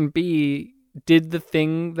student B did the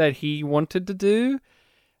thing that he wanted to do,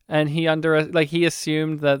 and he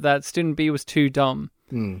assumed that student B was too dumb.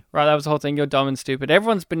 Right, that was the whole thing. You're dumb and stupid.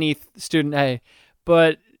 Everyone's beneath student A,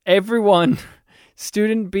 but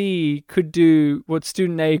student B could do what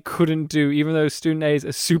student A couldn't do, even though student A is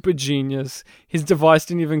a super genius. His device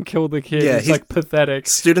didn't even kill the kid. Yeah, it's like pathetic.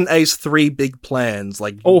 Student A's 3 big plans,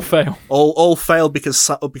 like all fail. All fail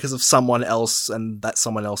because of someone else, and that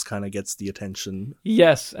someone else kind of gets the attention.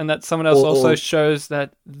 Yes, and that someone else also shows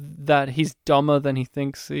that he's dumber than he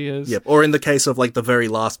thinks he is. Yep. Or in the case of like the very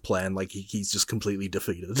last plan, like he's just completely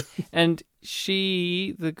defeated. And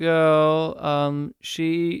the girl,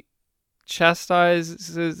 she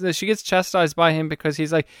gets chastised by him because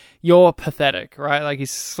he's like, you're pathetic, right? Like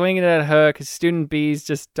he's swinging it at her because student B's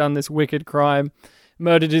just done this wicked crime,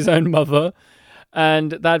 murdered his own mother,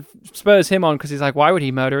 and that spurs him on because he's like, why would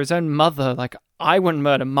he murder his own mother? Like, I wouldn't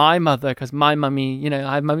murder my mother because my mummy,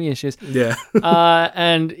 I have mummy issues. Yeah.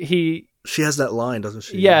 And she has that line, doesn't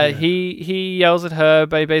she? Yeah, he yells at her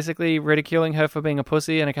by basically ridiculing her for being a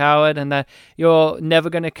pussy and a coward, and that you're never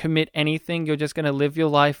going to commit anything. You're just going to live your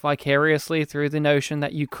life vicariously through the notion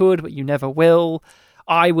that you could, but you never will.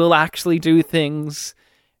 I will actually do things.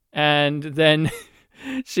 And then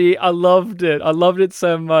I loved it. I loved it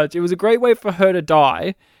so much. It was a great way for her to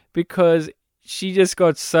die, because she just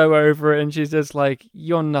got so over it, and she's just like,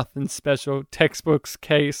 you're nothing special. Textbook's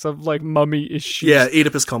case of like mummy issues. Yeah,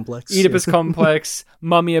 Oedipus complex. Complex,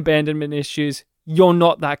 mummy abandonment issues. You're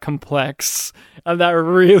not that complex. And that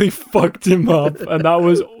really fucked him up. And that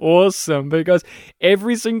was awesome, because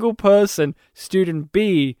every single person, student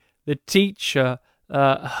B, the teacher,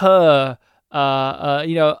 her,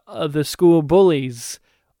 the school bullies,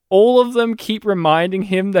 all of them keep reminding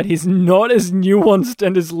him that he's not as nuanced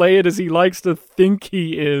and as layered as he likes to think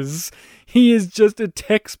he is. He is just a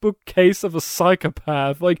textbook case of a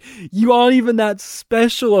psychopath. Like, you aren't even that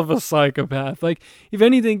special of a psychopath. Like, if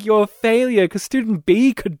anything, you're a failure because student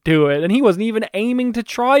B could do it, and he wasn't even aiming to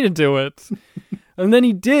try to do it. And then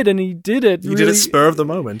he did, and he did it. He did it spur of the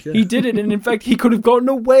moment. Yeah. He did it, and in fact, he could have gotten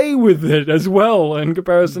away with it as well in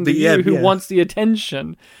comparison to you, who wants the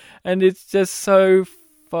attention. And it's just so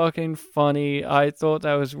fucking funny. I thought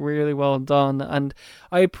that was really well done, and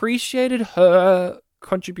I appreciated her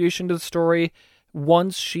contribution to the story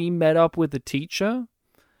once she met up with the teacher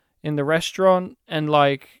in the restaurant, and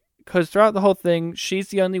because throughout the whole thing, she's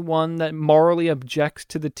the only one that morally objects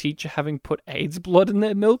to the teacher having put AIDS blood in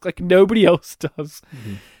their milk. Like, nobody else does.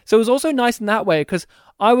 So it was also nice in that way, because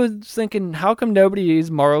I was thinking, how come nobody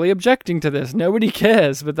is morally objecting to this? Nobody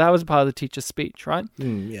cares. But that was part of the teacher's speech, right?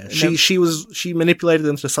 Yeah, she manipulated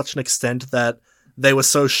them to such an extent that they were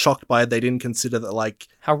so shocked by it, they didn't consider that, like,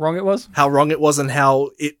 how wrong it was, and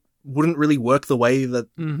how it wouldn't really work the way that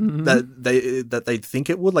that they'd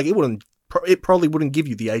think it would. Like, it probably wouldn't give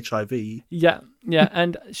you the HIV. Yeah,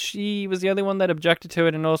 and she was the only one that objected to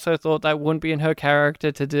it, and also thought that wouldn't be in her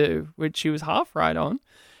character to do, which she was half right on,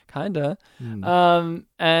 kinda.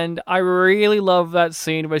 And I really love that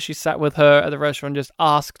scene where she sat with her at the restaurant and just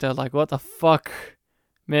asked her, like, what the fuck,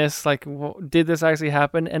 miss? Like, did this actually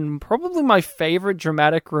happen? And probably my favorite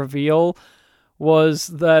dramatic reveal was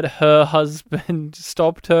that her husband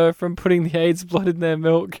stopped her from putting the AIDS blood in their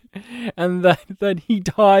milk, and that he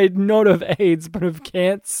died not of AIDS but of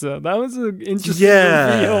cancer. That was an interesting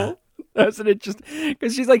reveal. That's an interesting,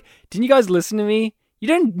 because she's like, didn't you guys listen to me? You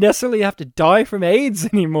don't necessarily have to die from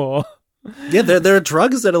AIDS anymore. Yeah, there are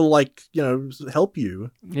drugs that'll, like, help you.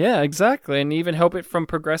 Yeah, exactly, and even help it from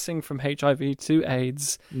progressing from HIV to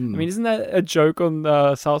AIDS. I mean, isn't that a joke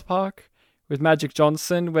on South Park? With Magic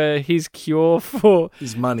Johnson, where his cure for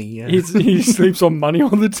his money, yeah, he sleeps on money all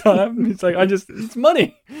the time. It's like, it's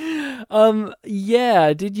money.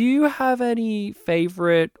 Yeah, did you have any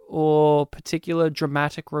favorite or particular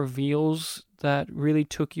dramatic reveals that really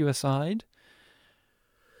took you aside?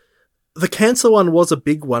 The cancer one was a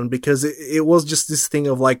big one because it was just this thing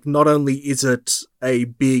of like, not only is it a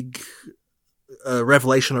big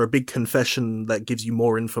revelation or a big confession that gives you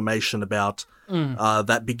more information about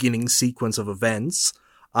that beginning sequence of events,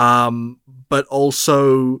 but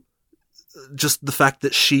also just the fact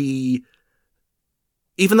that she,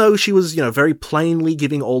 even though she was, very plainly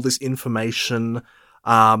giving all this information,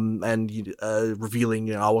 and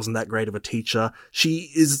revealing, I wasn't that great of a teacher,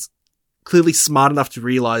 she is clearly smart enough to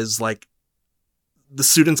realize, like, the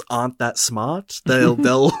students aren't that smart.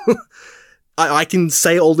 They'll I can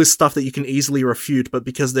say all this stuff that you can easily refute, but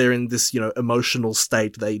because they're in this, emotional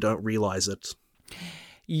state, they don't realize it.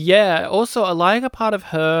 Yeah, also, I like a part of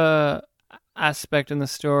her aspect in the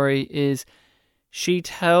story is she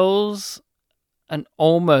tells an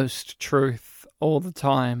almost truth all the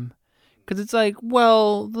time. Because it's like,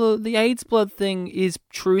 well, the AIDS blood thing is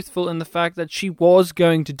truthful in the fact that she was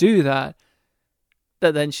going to do that,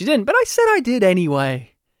 but then she didn't. But I said I did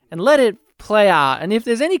anyway, and let it play out. And if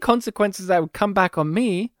there's any consequences that would come back on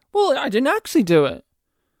me, well, I didn't actually do it.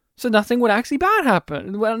 So nothing would actually bad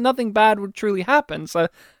happen. Well, nothing bad would truly happen. So,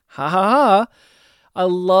 ha ha ha. I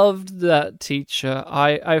loved that teacher.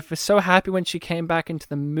 I was so happy when she came back into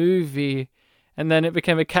the movie. And then it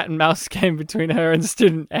became a cat and mouse game between her and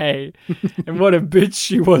Student A. And what a bitch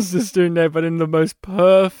she was to Student A, but in the most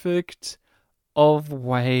perfect of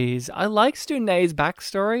ways. I like Student A's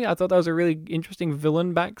backstory. I thought that was a really interesting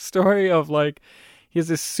villain backstory of, like, he has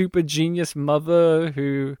this super genius mother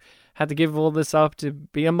who had to give all this up to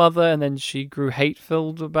be a mother, and then she grew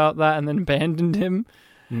hate-filled about that and then abandoned him.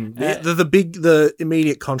 The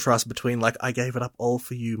immediate contrast between, like, I gave it up all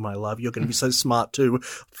for you, my love. You're going to be so smart too.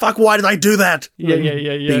 Fuck, why did I do that? Yeah.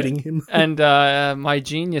 Beating him. And my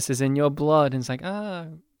genius is in your blood. And it's like,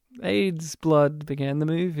 AIDS blood began the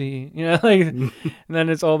movie. And then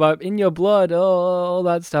it's all about in your blood, all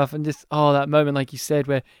that stuff. And just, that moment, like you said,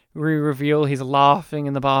 where we reveal he's laughing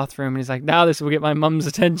in the bathroom. And he's like, now this will get my mum's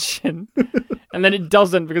attention. And then it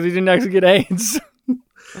doesn't because he didn't actually get AIDS.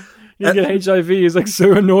 You get HIV, he's like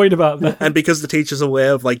so annoyed about that. And because the teacher's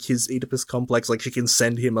aware of like his Oedipus complex, like she can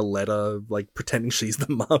send him a letter like pretending she's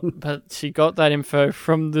the mum. But she got that info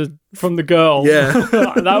from the girl. Yeah.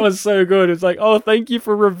 That was so good. It's like, thank you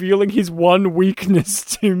for revealing his one weakness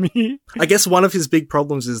to me. I guess one of his big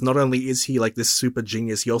problems is not only is he like this super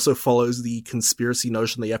genius, he also follows the conspiracy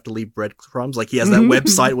notion that you have to leave breadcrumbs. Like he has that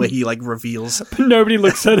website where he like reveals. But nobody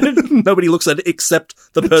looks at it. Nobody looks at it except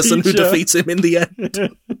the person who defeats him in the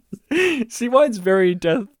end. See why it's very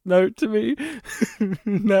Death Note to me?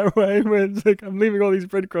 In that way, where it's like, I'm leaving all these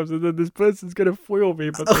breadcrumbs and then this person's going to foil me,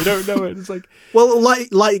 but they don't know it. It's like... Well, Light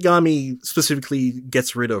Yagami specifically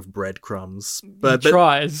gets rid of breadcrumbs. But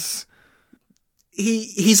tries.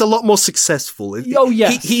 He's a lot more successful.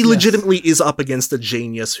 Yes. He legitimately is up against a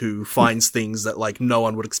genius who finds things that, like, no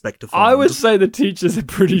one would expect to find. I would say the teacher's a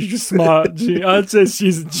pretty smart I'd say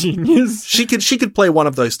she's a genius. She could play one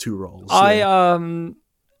of those two roles.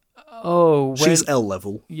 She's L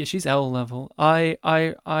level. Yeah, she's L level. I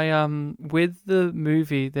with the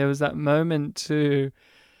movie, there was that moment too.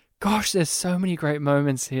 Gosh, there's so many great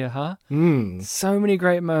moments here, huh? So many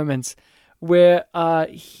great moments where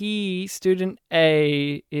Student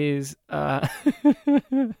A is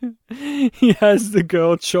he has the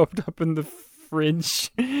girl chopped up in the fridge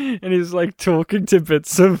and he's like talking to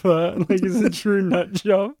bits of her like he's a true nut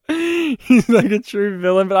job. He's like a true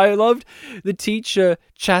villain. But I loved the teacher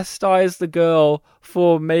chastised the girl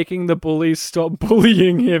for making the bullies stop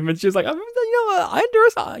bullying him, and she's like,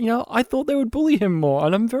 I thought they would bully him more,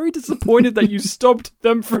 and I'm very disappointed that you stopped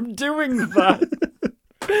them from doing that.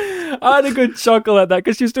 I had a good chuckle at that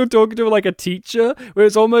because she was still talking to her like a teacher, where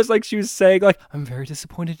it's almost like she was saying, like, I'm very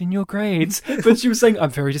disappointed in your grades, but she was saying,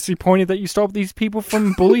 I'm very disappointed that you stopped these people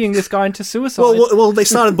from bullying this guy into suicide. Well, they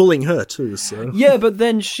started bullying her too, so... Yeah, but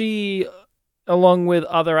then she, along with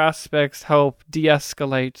other aspects, help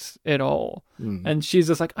de-escalate it all. And she's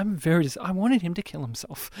just like, I wanted him to kill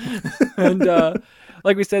himself. And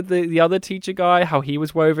like we said, the other teacher guy, how he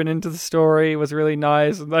was woven into the story was really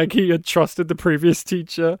nice. And like he had trusted the previous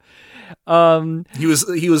teacher. He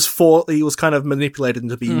was kind of manipulated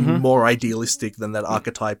to be more idealistic than that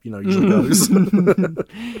archetype, usually goes.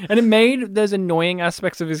 And it made those annoying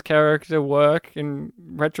aspects of his character work in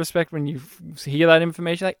retrospect when you hear that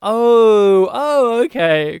information. Like,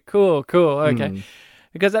 okay, cool, okay.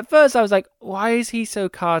 Because at first I was like, why is he so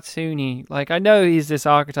cartoony? Like, I know he's this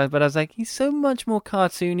archetype, but I was like, he's so much more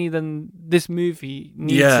cartoony than this movie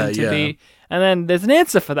needs him to be. And then there's an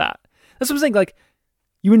answer for that. That's what I'm saying. Like,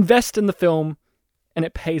 you invest in the film, and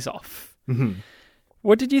it pays off. Mm-hmm.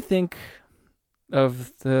 What did you think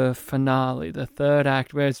of the finale, the third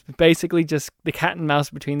act, where it's basically just the cat and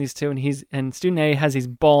mouse between these two, and Student A has his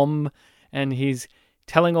bomb, and he's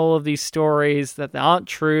telling all of these stories that they aren't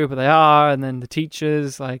true, but they are, and then the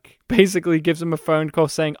teachers, like, basically gives him a phone call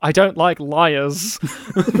saying, "I don't like liars."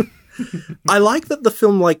 I like that the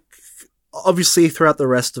film, like, obviously throughout the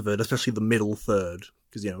rest of it, especially the middle third,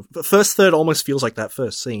 because, you know, the first third almost feels like that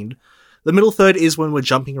first scene. The middle third is when we're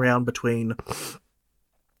jumping around between,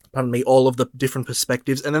 all of the different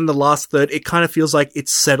perspectives, and then the last third, it kind of feels like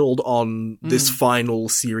it's settled on this final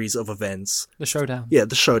series of events. The showdown. Yeah,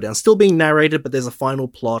 the showdown. Still being narrated, but there's a final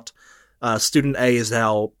plot. Student A is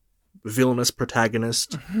our villainous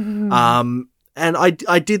protagonist. And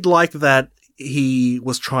I did like that he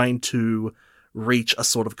was trying to reach a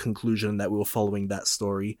sort of conclusion that we were following that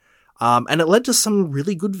story. And it led to some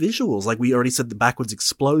really good visuals. Like we already said, the backwards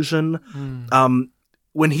explosion.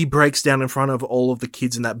 When he breaks down in front of all of the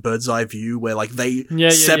kids in that bird's eye view where like they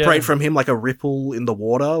separate from him like a ripple in the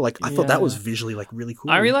water. Like I thought that was visually like really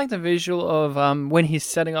cool. I really like the visual of when he's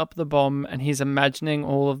setting up the bomb and he's imagining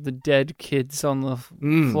all of the dead kids on the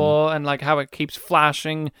floor, and like how it keeps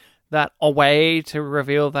flashing that away to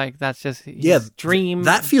reveal like that's just his dream.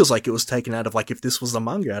 That feels like it was taken out of like if this was a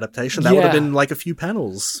manga adaptation, that would have been like a few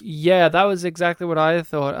panels. Yeah, that was exactly what I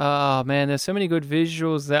thought. Oh man, there's so many good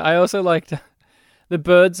visuals there. I also liked the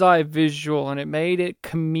bird's eye visual, and it made it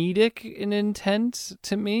comedic in intent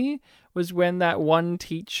to me, was when that one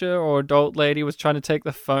teacher or adult lady was trying to take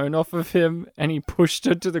the phone off of him and he pushed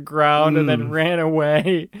her to the ground and then ran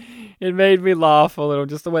away. It made me laugh a little,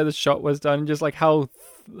 just the way the shot was done, just like how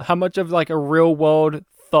much of like a real world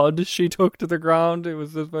thud she took to the ground. It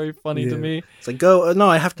was just very funny to me. It's like, no,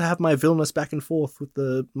 I have to have my villainous back and forth with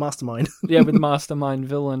the mastermind. With mastermind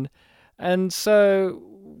villain. And so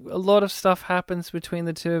a lot of stuff happens between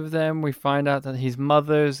the two of them. We find out that his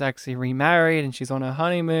mother's actually remarried and she's on her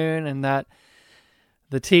honeymoon, and that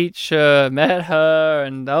the teacher met her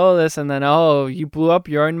and all this, and then, you blew up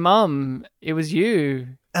your own mum. It was you.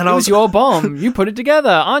 And it was your bomb. You put it together.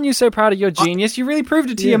 Aren't you so proud of your genius? You really proved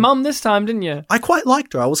it to your mum this time, didn't you? I quite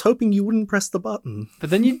liked her. I was hoping you wouldn't press the button. But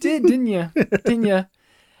then you did, didn't you? Didn't you?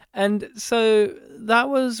 And so that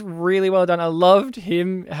was really well done. I loved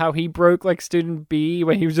him, how he broke like Student B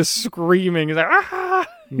when he was just screaming. He's like, ah!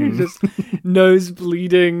 He was just nose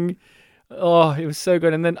bleeding. Oh, it was so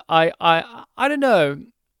good. And then I don't know.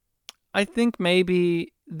 I think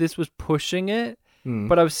maybe this was pushing it,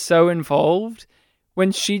 but I was so involved.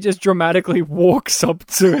 When she just dramatically walks up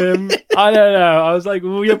to him, I don't know. I was like,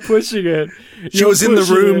 well, you're pushing it. She was in the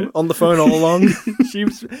room on the phone all along.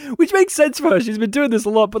 Which makes sense for her. She's been doing this a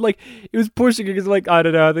lot, but like, it was pushing it because, like, I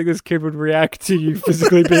don't know. I think this kid would react to you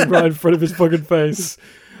physically being right in front of his fucking face.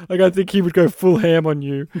 Like, I think he would go full ham on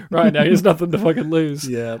you right now. He has nothing to fucking lose.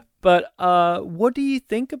 Yeah. But what do you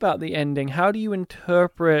think about the ending? How do you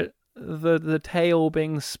interpret the tale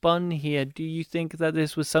being spun here? Do you think that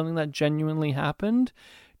this was something that genuinely happened?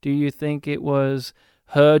 Do you think it was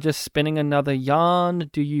her just spinning another yarn?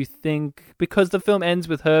 Do you think, because the film ends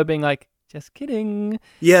with her being like, just kidding.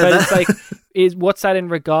 Yeah. But it's like, what's that in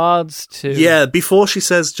regards to? Yeah, before she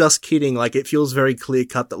says just kidding, like it feels very clear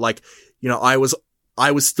cut that like, you know, I was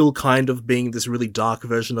still kind of being this really dark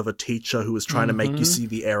version of a teacher who was trying to make you see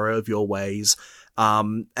the error of your ways.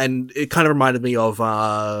 And it kind of reminded me of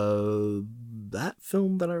that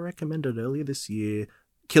film that I recommended earlier this year,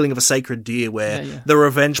 Killing of a Sacred Deer, where the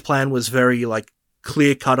revenge plan was very like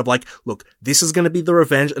clear cut of like, look, this is going to be the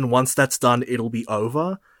revenge, and once that's done, it'll be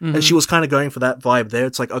over. And she was kind of going for that vibe there.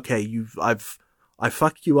 It's like, okay, I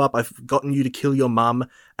fucked you up. I've gotten you to kill your mum.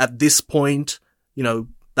 At this point, you know,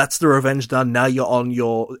 that's the revenge done. Now you're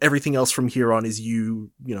on everything else from here on is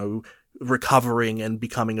you know, recovering and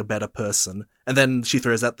becoming a better person. And then she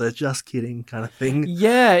throws out the just kidding kind of thing.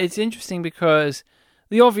 Yeah, it's interesting because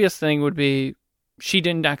the obvious thing would be she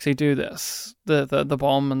didn't actually do this, the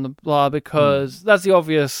bomb and the blah, because that's the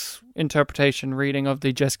obvious interpretation reading of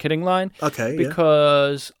the just kidding line. Okay,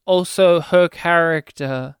 because also her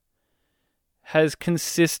character has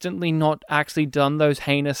consistently not actually done those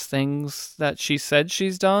heinous things that she said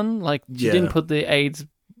she's done. Like, she didn't put the AIDS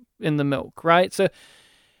in the milk, right? So,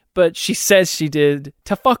 but she says she did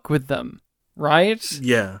to fuck with them, right?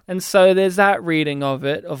 Yeah. And so there's that reading of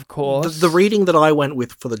it, of course. The reading that I went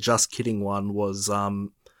with for the just kidding one was,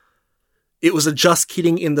 it was a just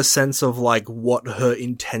kidding in the sense of like what her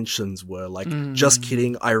intentions were. Like, just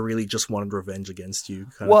kidding, I really just wanted revenge against you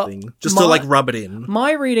kind of thing. Just to like rub it in.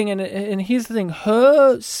 My reading, and here's the thing,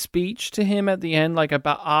 her speech to him at the end, like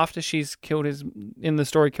about after she's killed his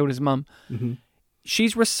mum,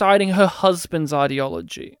 she's reciting her husband's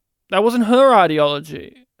ideology. That wasn't her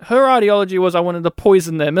ideology. Her ideology was, I wanted to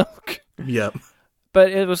poison their milk. Yep. But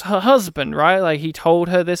it was her husband, right? Like, he told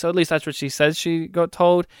her this, or at least that's what she says she got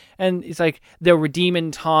told. And it's like, they'll redeem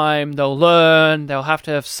in time, they'll learn, they'll have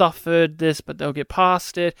to have suffered this, but they'll get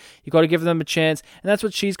past it. You got to give them a chance. And that's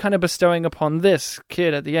what she's kind of bestowing upon this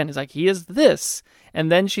kid at the end. It's like, he is this. And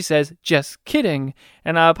then she says, just kidding.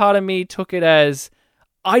 And part of me took it as,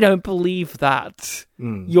 I don't believe that.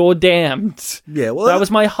 You're damned. Yeah, well, that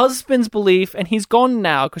was my husband's belief, and he's gone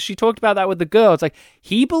now, because she talked about that with the girl. It's like,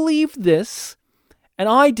 he believed this, and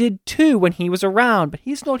I did too when he was around, but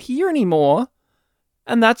he's not here anymore.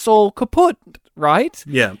 And that's all kaput, right?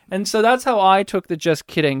 Yeah. And so that's how I took the just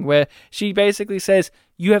kidding, where she basically says,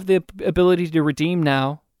 you have the ability to redeem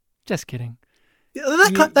now. Just kidding. Yeah,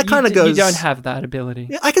 that kind of goes... You don't have that ability.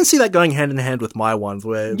 Yeah, I can see that going hand in hand with my one,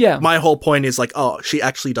 where my whole point is like, oh, she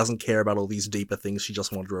actually doesn't care about all these deeper things. She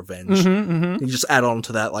just wanted revenge. You just add on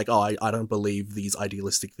to that, like, oh, I don't believe these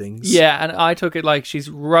idealistic things. Yeah, and I took it like she's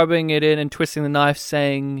rubbing it in and twisting the knife,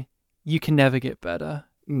 saying, you can never get better.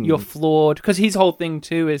 You're flawed. Because his whole thing,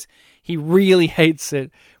 too, is he really hates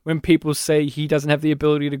it when people say he doesn't have the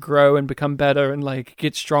ability to grow and become better and, like,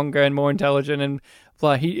 get stronger and more intelligent and...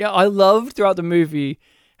 I loved throughout the movie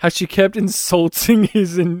how she kept insulting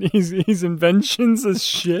his inventions as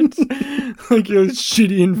shit. Like, those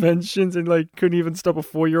shitty inventions, and like couldn't even stop a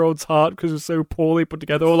 4-year-old's heart because it was so poorly put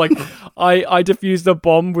together. Or like, I defused a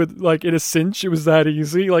bomb with like in a cinch. It was that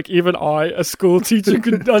easy. Like, even I, a school teacher,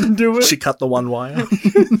 could undo it. She cut the one wire.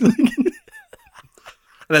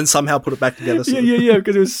 And then somehow put it back together. So. Yeah,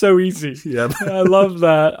 because it was so easy. Yeah. I love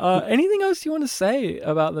that. Anything else you want to say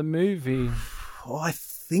about the movie? Oh, I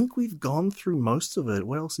think we've gone through most of it.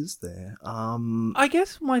 What else is there? I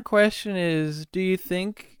guess my question is, do you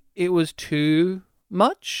think it was too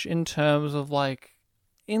much in terms of, like,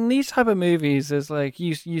 in these type of movies, there's like,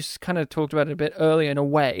 you kind of talked about it a bit earlier in a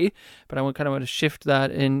way, but I kind of want to shift that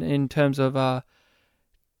in terms of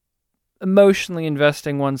emotionally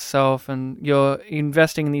investing oneself, and you're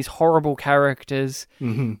investing in these horrible characters.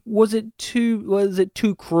 Was it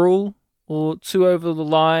too cruel or too over the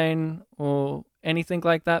line or anything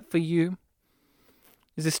like that for you?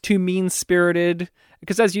 Is this too mean-spirited?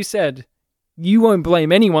 Because as you said, you won't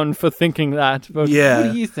blame anyone for thinking that. But yeah.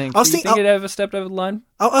 What do you think? Do you think it ever stepped over the line?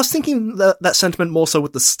 I was thinking that sentiment more so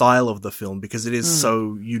with the style of the film, because it is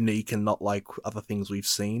so unique and not like other things we've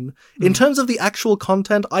seen. In terms of the actual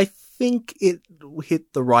content, I think it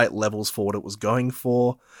hit the right levels for what it was going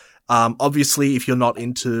for. Obviously, if you're not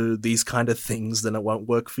into these kind of things, then it won't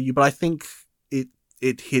work for you. But I think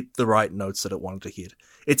it hit the right notes that it wanted to hit.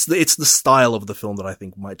 It's the style of the film that I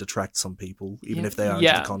think might detract some people, even if they aren't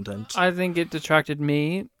into the content. I think it detracted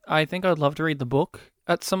me. I think I'd love to read the book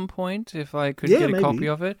at some point if I could get a copy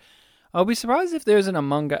of it. I'll be surprised if there isn't a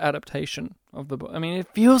manga adaptation of the book. I mean, it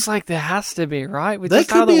feels like there has to be, right? With just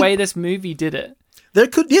how the way this movie did it.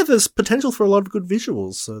 There's potential for a lot of good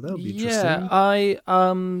visuals, so that would be interesting. Yeah, I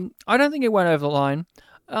don't think it went over the line.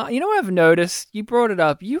 You know what I've noticed? You brought it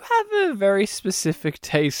up. You have a very specific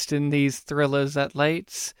taste in these thrillers at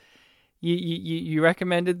late. You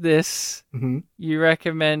recommended this. Mm-hmm. You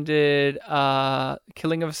recommended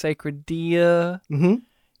Killing of a Sacred Deer. Mm-hmm.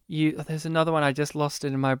 There's another one, I just lost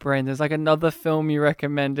it in my brain. There's like another film you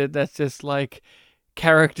recommended that's just like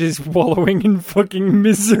characters wallowing in fucking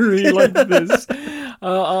misery like this.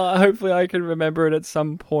 Hopefully I can remember it at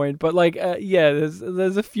some point. But like,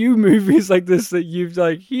 there's a few movies like this that you've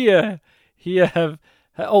like, here have...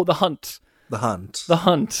 Oh, The Hunt. The Hunt. The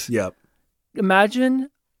Hunt. Yep. Imagine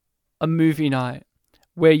a movie night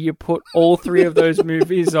where you put all three of those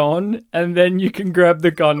movies on and then you can grab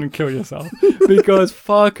the gun and kill yourself. Because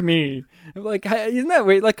fuck me. Like, isn't that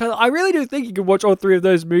weird? Like, I really do think you could watch all three of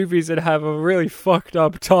those movies and have a really fucked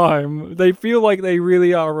up time. They feel like they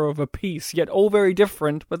really are of a piece, yet all very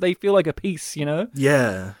different, but they feel like a piece, you know?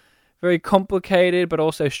 Yeah. Very complicated, but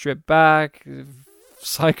also stripped back.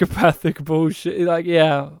 Psychopathic bullshit. Like,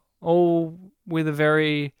 yeah, all with a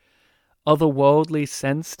very otherworldly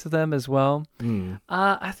sense to them as well.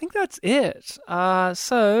 I think that's it.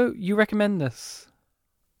 So, you recommend this?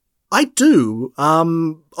 I do.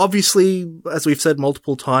 Obviously, as we've said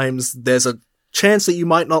multiple times, there's a chance that you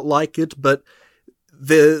might not like it, but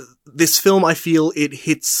this film, I feel it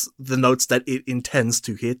hits the notes that it intends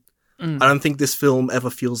to hit. I don't think this film ever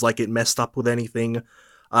feels like it messed up with anything.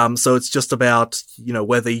 So it's just about,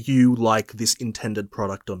 whether you like this intended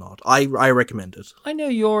product or not. I recommend it. I know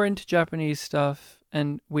you're into Japanese stuff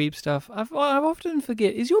and weeb stuff. I often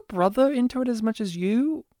forget, is your brother into it as much as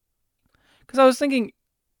you? Because I was thinking,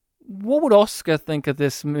 what would Oscar think of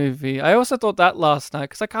this movie? I also thought that last night,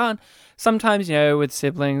 because I can't, sometimes, with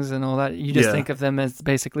siblings and all that, you just think of them as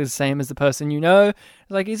basically the same as the person you know.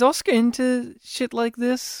 Like, is Oscar into shit like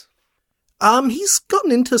this? He's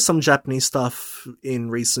gotten into some Japanese stuff in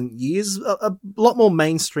recent years, a lot more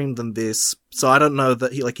mainstream than this. So I don't know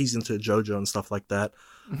that he's into JoJo and stuff like that.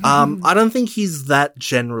 I don't think he's that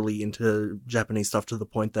generally into Japanese stuff to the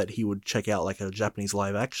point that he would check out like a Japanese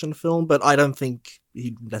live action film, but I don't think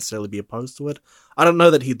he'd necessarily be opposed to it. I don't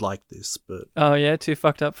know that he'd like this, but... Oh yeah, too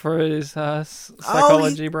fucked up for his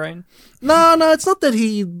psychology brain? No, it's not that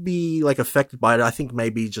he'd be like affected by it. I think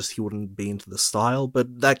maybe just he wouldn't be into the style,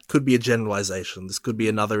 but that could be a generalization. This could be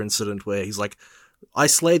another incident where he's like, I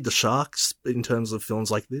slayed the sharks in terms of films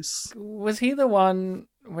like this. Was he the one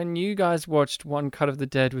when you guys watched One Cut of the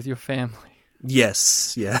Dead with your family?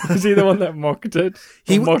 Yes, yeah. Was he the one that mocked it?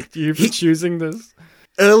 He mocked you for choosing this?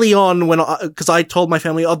 Early on, because I told my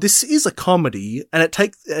family, this is a comedy, and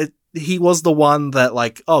he was the one that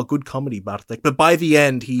like, good comedy, Bartek. But by the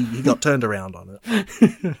end, he got turned around on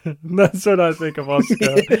it. That's what I think of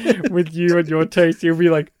Oscar. With you and your taste, you'll be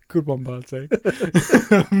like, good one, Bartek.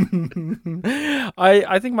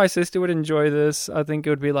 I think my sister would enjoy this. I think it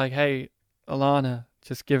would be like, hey, Alana,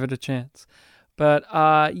 just give it a chance. But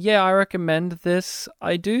I recommend this.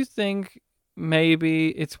 I do think maybe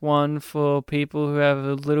it's one for people who have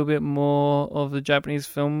a little bit more of the Japanese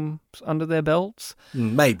films under their belts.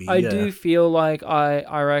 Maybe, I do feel like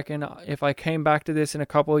I reckon if I came back to this in a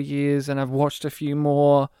couple of years and I've watched a few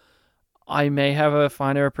more, I may have a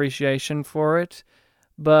finer appreciation for it.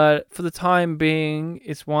 But for the time being,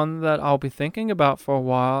 it's one that I'll be thinking about for a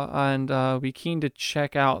while, and I'll be keen to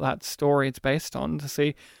check out that story it's based on to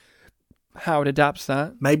see how it adapts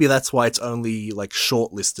that. Maybe that's why it's only like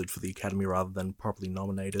shortlisted for the Academy rather than properly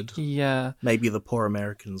nominated. Yeah. Maybe the poor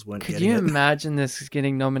Americans weren't getting it. Could you imagine this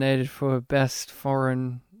getting nominated for Best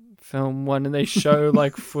Foreign Film one, and they show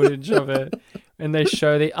like footage of it, and they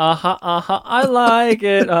show the I like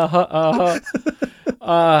it,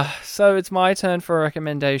 so it's my turn for a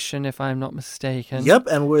recommendation, if I'm not mistaken. Yep,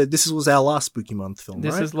 and this was our last Spooky Month film,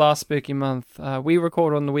 This right? is last Spooky Month. We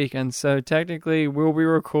record on the weekend, so technically we'll be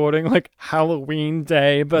recording like Halloween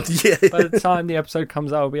Day, but by the time the episode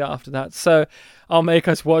comes out, it'll be after that. So I'll make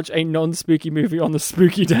us watch a non-spooky movie on the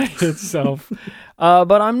spooky day itself.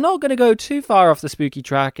 But I'm not going to go too far off the spooky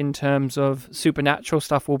track in terms of supernatural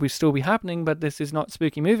stuff will still be happening, but this is not a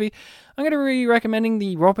spooky movie. I'm going to be recommending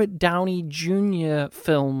the Robert Downey Jr.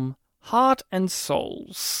 film Heart and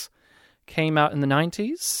Souls. Came out in the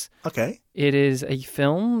 90s. Okay. It is a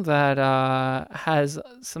film that has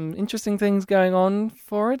some interesting things going on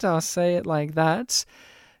for it. I'll say it like that.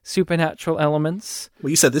 Supernatural elements. Well,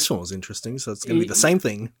 you said this one was interesting, so it's going to be the same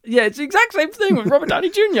thing. Yeah, it's the exact same thing with Robert Downey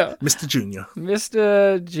Jr. Mr. Jr.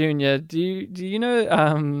 Mr. Jr. Do you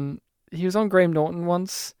know, he was on Graham Norton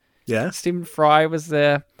once. Yeah. Stephen Fry was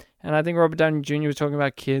there, and I think Robert Downey Jr. was talking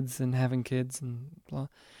about kids and having kids and blah.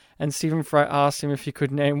 And Stephen Fry asked him if he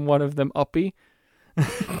could name one of them Uppy.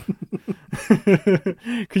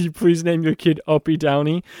 Could you please name your kid Uppy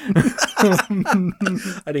Downey? I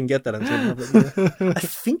didn't get that until now. I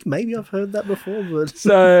think maybe I've heard that before, but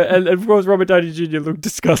so and of course Robert Downey Jr. looked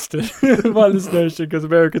disgusted by this notion because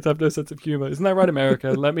Americans have no sense of humor. Isn't that right,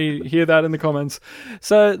 America? Let me hear that in the comments.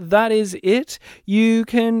 So that is it. You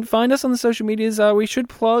can find us on the social medias. We should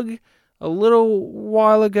plug. A little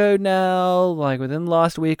while ago now, like within the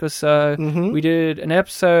last week or so, we did an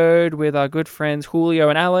episode with our good friends Julio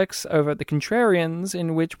and Alex over at The Contrarians,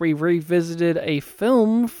 in which we revisited a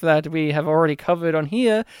film that we have already covered on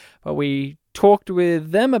here, but we talked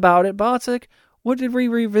with them about it. Bartek, what did we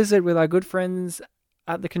revisit with our good friends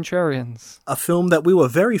at The Contrarians? A film that we were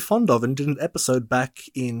very fond of and did an episode back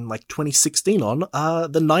in like 2016 on, the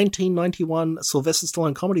 1991 Sylvester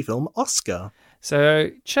Stallone comedy film, Oscar. So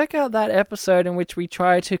check out that episode in which we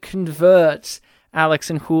try to convert Alex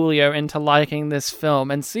and Julio into liking this film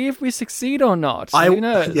and see if we succeed or not. Who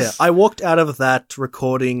knows? Yeah, I walked out of that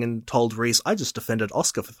recording and told Reese, I just defended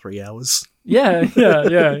Oscar for 3 hours. Yeah.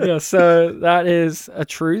 So that is a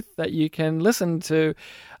truth that you can listen to.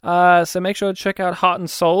 So make sure to check out Heart and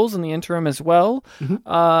Souls in the interim as well.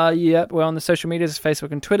 Yep, we're on the social medias,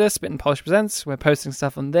 Facebook and Twitter, Spit and Polish Presents. We're posting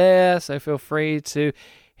stuff on there, so feel free to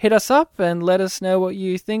hit us up and let us know what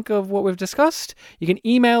you think of what we've discussed. You can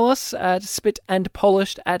email us at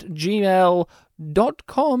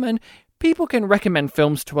spitandpolished@gmail.com, and people can recommend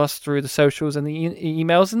films to us through the socials and the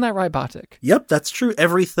emails. Isn't that right, Bartek? Yep, that's true.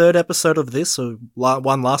 Every third episode of this, so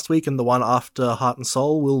one last week and the one after Heart and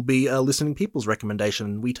Soul, will be a listening people's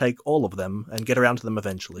recommendation. We take all of them and get around to them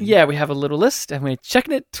eventually. Yeah, we have a little list and we're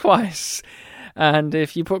checking it twice. And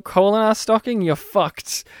if you put coal in our stocking, you're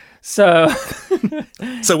fucked. So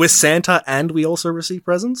So we're Santa and we also receive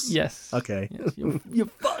presents? yes. Okay. Yes, you're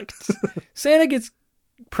fucked. Santa gets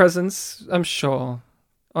presents, I'm sure.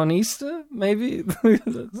 On Easter, maybe?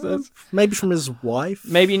 Maybe from his wife?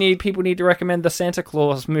 Maybe people need to recommend the Santa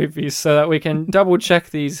Claus movies so that we can double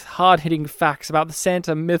check these hard-hitting facts about the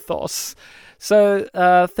Santa mythos. So,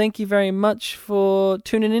 thank you very much for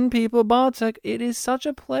tuning in, people. Bartek, it is such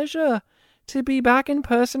a pleasure to be back in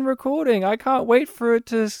person recording. I can't wait for it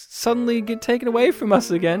to suddenly get taken away from us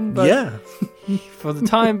again. But yeah. for the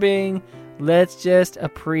time being, let's just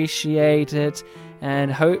appreciate it.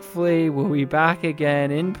 And hopefully we'll be back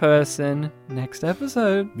again in person next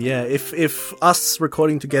episode. Yeah, if us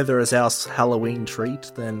recording together is our Halloween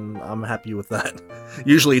treat, then I'm happy with that.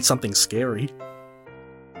 Usually it's something scary.